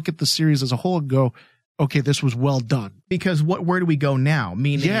actually look at the series as a whole and go, okay, this was well done. Because where do we go now?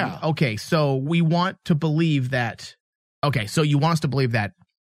 Meaning, okay, so we want to believe that, okay, so you want us to believe that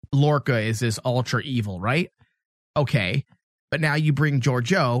Lorca is this ultra evil, right? Okay. But now you bring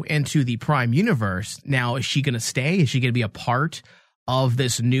Georgiou into the Prime universe. Now, is she going to stay? Is she going to be a part of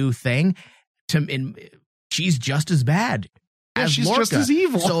this new thing? She's just as bad as she's Lorca. Just as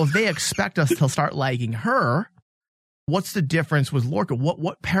evil. So if they expect us to start liking her, what's the difference with Lorca?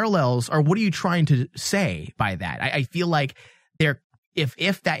 What parallels, or what are you trying to say by that? I feel like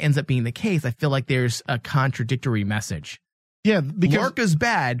if that ends up being the case, I feel like there's a contradictory message. Yeah, because Lorca's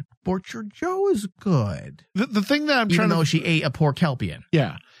bad, but Georgiou is good. The thing that I'm trying, even though she ate a poor Kelpian.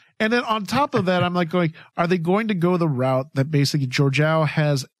 Yeah. And then on top of that, I'm like going, are they going to go the route that basically Georgiou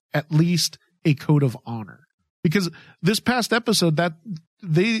has at least a code of honor? Because this past episode, that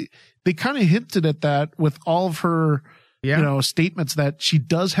they kind of hinted at that with all of her statements that she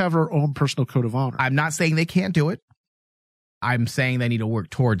does have her own personal code of honor. I'm not saying they can't do it. I'm saying they need to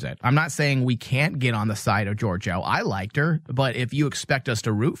work towards it. I'm not saying we can't get on the side of Georgiou. I liked her, but if you expect us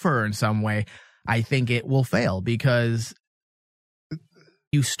to root for her in some way, I think it will fail, because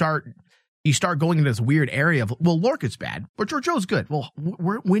you start going into this weird area of, well, Lorca's bad, but Georgiou's good. Well,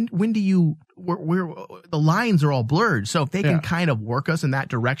 when do you, the lines are all blurred. So if they can kind of work us in that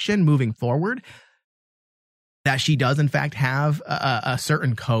direction moving forward, that she does in fact have a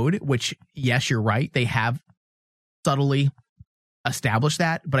certain code, which, yes, you're right, they have subtly establish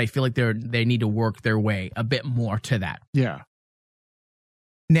that, but I feel like they need to work their way a bit more to that. Yeah.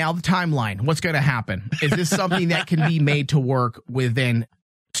 Now the timeline, what's going to happen? Is this something that can be made to work within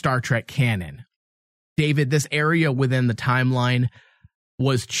Star Trek canon? David, this area within the timeline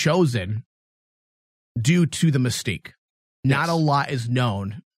was chosen due to the mystique. Yes. Not a lot is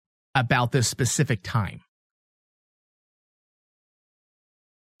known about this specific time.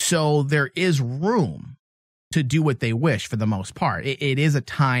 So there is room to do what they wish for the most part. It is a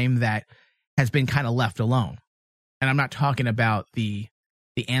time that has been kind of left alone. And I'm not talking about the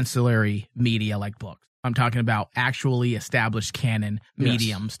ancillary media like books. I'm talking about actually established canon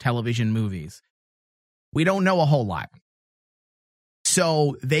mediums, television, movies. We don't know a whole lot.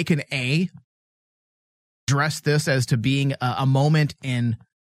 So they can dress this as to being a moment in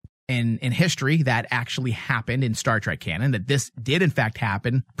history that actually happened in Star Trek canon, that this did in fact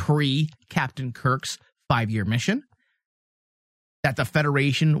happen pre-Captain Kirk's 5-year mission, that the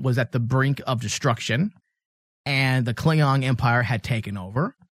Federation was at the brink of destruction and the Klingon Empire had taken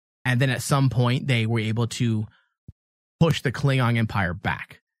over. And then at some point they were able to push the Klingon Empire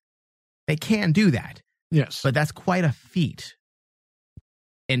back. They can do that. Yes. But that's quite a feat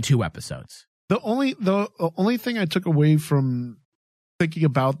in 2 episodes. The only thing I took away from thinking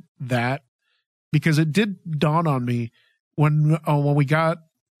about that, because it did dawn on me when we got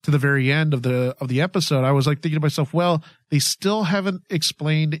to the very end of the episode, I was like thinking to myself, well, they still haven't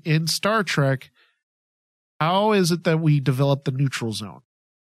explained in Star Trek, how is it that we developed the neutral zone?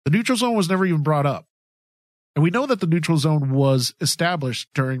 The neutral zone was never even brought up. And we know that the neutral zone was established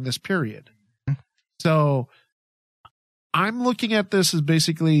during this period. So I'm looking at this as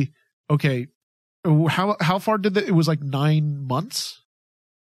basically, okay, how far did it was like 9 months?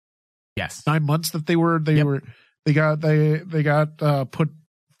 Yes. 9 months that they got put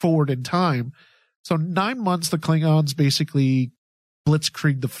forward in time. So 9 months the Klingons basically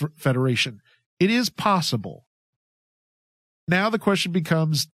blitzkrieg the Federation. It is possible. Now the question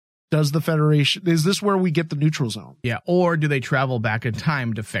becomes, does the Federation, is this where we get the neutral zone? Yeah, or do they travel back in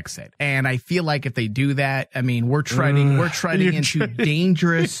time to fix it? And I feel like if they do that, I mean, we're treading into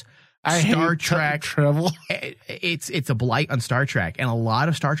dangerous Star Trek travel. It's a blight on Star Trek, and a lot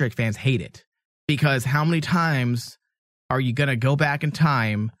of Star Trek fans hate it, because how many times are you going to go back in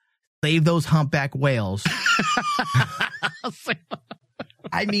time, save those humpback whales?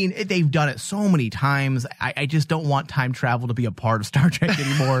 I mean, they've done it so many times. I just don't want time travel to be a part of Star Trek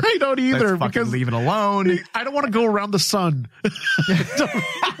anymore. I don't either. Let's because leave it alone. I don't want to go around the sun.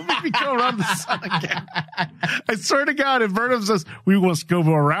 we go around the sun again. I swear to God, if Burnham says, we must go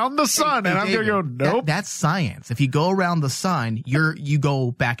around the sun, and I'm going to go, nope. That's science. If you go around the sun, you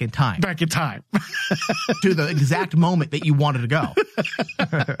go back in time. Back in time. To the exact moment that you wanted to go.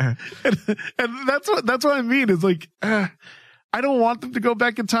 and that's what I mean. Is like, I don't want them to go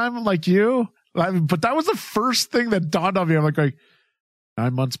back in time like you. But that was the first thing that dawned on me. I'm like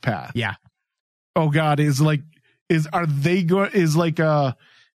 9 months past. Yeah. Oh God, are they going to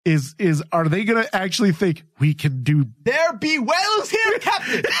actually think we can do? There be whales here,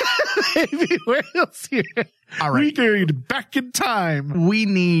 Captain. There be whales here. All right. We can go back in time. We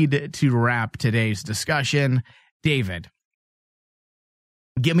need to wrap today's discussion. David,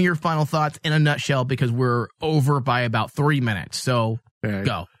 give me your final thoughts in a nutshell because we're over by about 3 minutes. So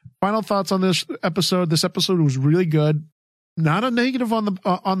go. Final thoughts on this episode. This episode was really good. Not a negative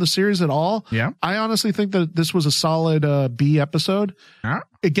on the series at all. Yeah. I honestly think that this was a solid B episode.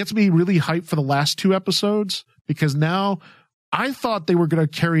 It gets me really hyped for the last 2 episodes because now I thought they were going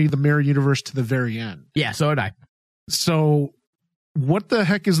to carry the Mirror Universe to the very end. Yeah, so did I. So what the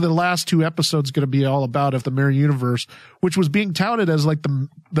heck is the last 2 episodes going to be all about if the Mirror Universe, which was being touted as like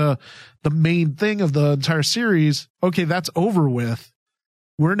the main thing of the entire series, okay, that's over with.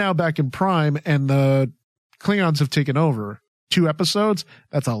 We're now back in Prime and the Klingons have taken over. 2 episodes,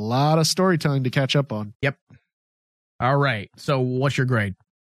 that's a lot of storytelling to catch up on. Yep. All right. So what's your grade?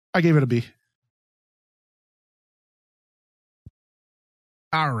 I gave it a B.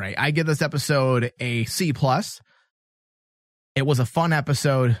 All right. I give this episode a C+. It was a fun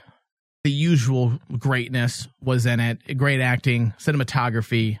episode. The usual greatness was in it. Great acting,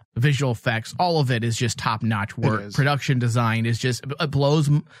 cinematography, visual effects. All of it is just top-notch work. Production design is just, it blows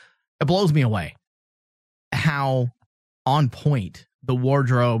me away. How on point the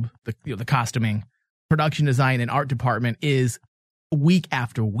wardrobe, the costuming, production design, and art department is week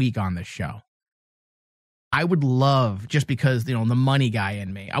after week on this show. I would love, just because, the money guy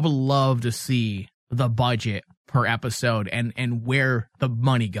in me, I would love to see the budget per episode and where the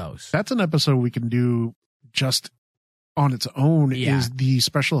money goes. That's an episode we can do just on its own. Yeah. Is the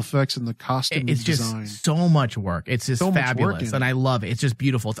special effects and the costume it's design. Just so much work. It's just so fabulous, and I love it. It's just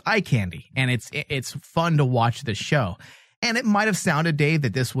beautiful. It's eye candy, and it's fun to watch this show. And it might have sounded, Dave,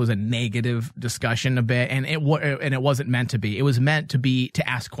 that this was a negative discussion a bit, and it wasn't meant to be. It was meant to be to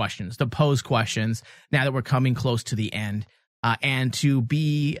ask questions, to pose questions. Now that we're coming close to the end, and to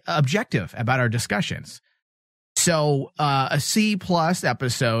be objective about our discussions. So a C+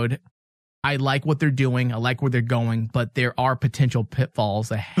 episode. I like what they're doing. I like where they're going, but there are potential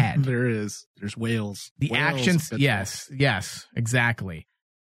pitfalls ahead. There's whales. The actions, yes, exactly.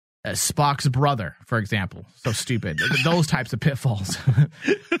 Spock's brother, for example. So stupid. Those types of pitfalls.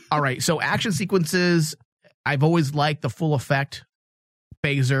 All right. So action sequences, I've always liked the full effect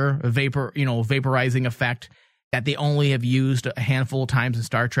phaser, vaporizing effect that they only have used a handful of times in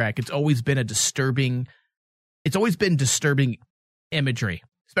Star Trek. It's always been disturbing imagery,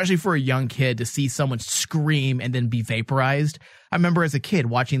 especially for a young kid to see someone scream and then be vaporized. I remember as a kid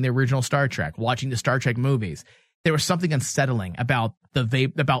watching the original Star Trek, watching the Star Trek movies. There was something unsettling about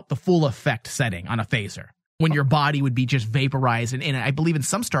the full effect setting on a phaser when your body would be just vaporized. And I believe in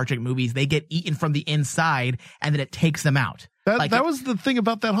some Star Trek movies, they get eaten from the inside and then it takes them out. That was the thing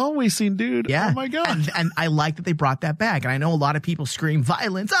about that hallway scene, dude. Yeah. Oh my God. And I like that they brought that back. And I know a lot of people scream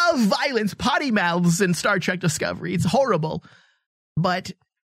violence, potty mouths in Star Trek Discovery. It's horrible. But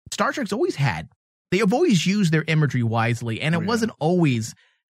Star Trek's they have always used their imagery wisely, and it wasn't always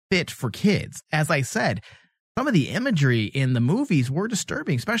fit for kids. As I said, some of the imagery in the movies were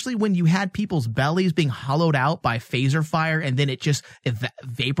disturbing, especially when you had people's bellies being hollowed out by phaser fire, and then it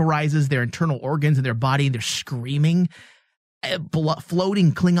vaporizes their internal organs in their body, and they're screaming.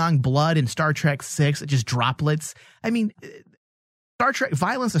 Floating Klingon blood in Star Trek 6, just droplets. I mean,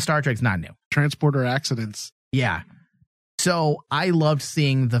 violence in Star Trek's not new. Transporter accidents. Yeah. So I loved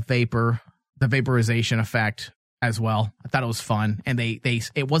seeing the vaporization effect as well. I thought it was fun, and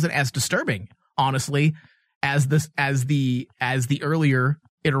it wasn't as disturbing, honestly, as the earlier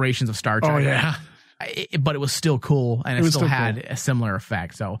iterations of Star Trek. Oh yeah. But it was still cool, and it still had a similar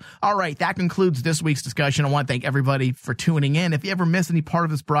effect. So, all right, that concludes this week's discussion. I want to thank everybody for tuning in. If you ever miss any part of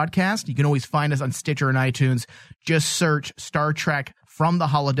this broadcast, you can always find us on Stitcher and iTunes. Just search Star Trek from the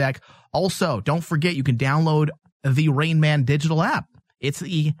Holodeck. Also, don't forget you can download the Rain Man digital app. It's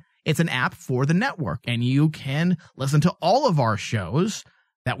an app for the network, and you can listen to all of our shows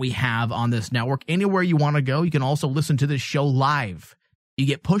that we have on this network anywhere you want to go. You can also listen to this show live. You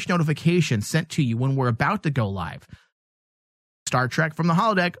get push notifications sent to you when we're about to go live. Star Trek from the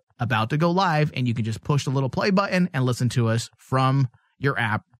Holodeck, about to go live, and you can just push the little play button and listen to us from your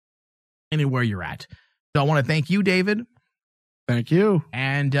app anywhere you're at. So I want to thank you, David. Thank you.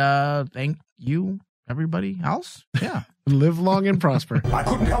 And thank you, everybody else. Yeah. Live long and prosper. I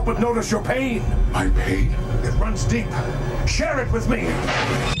couldn't help but notice your pain. My pain, it runs deep. Share it with me.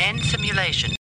 End simulation.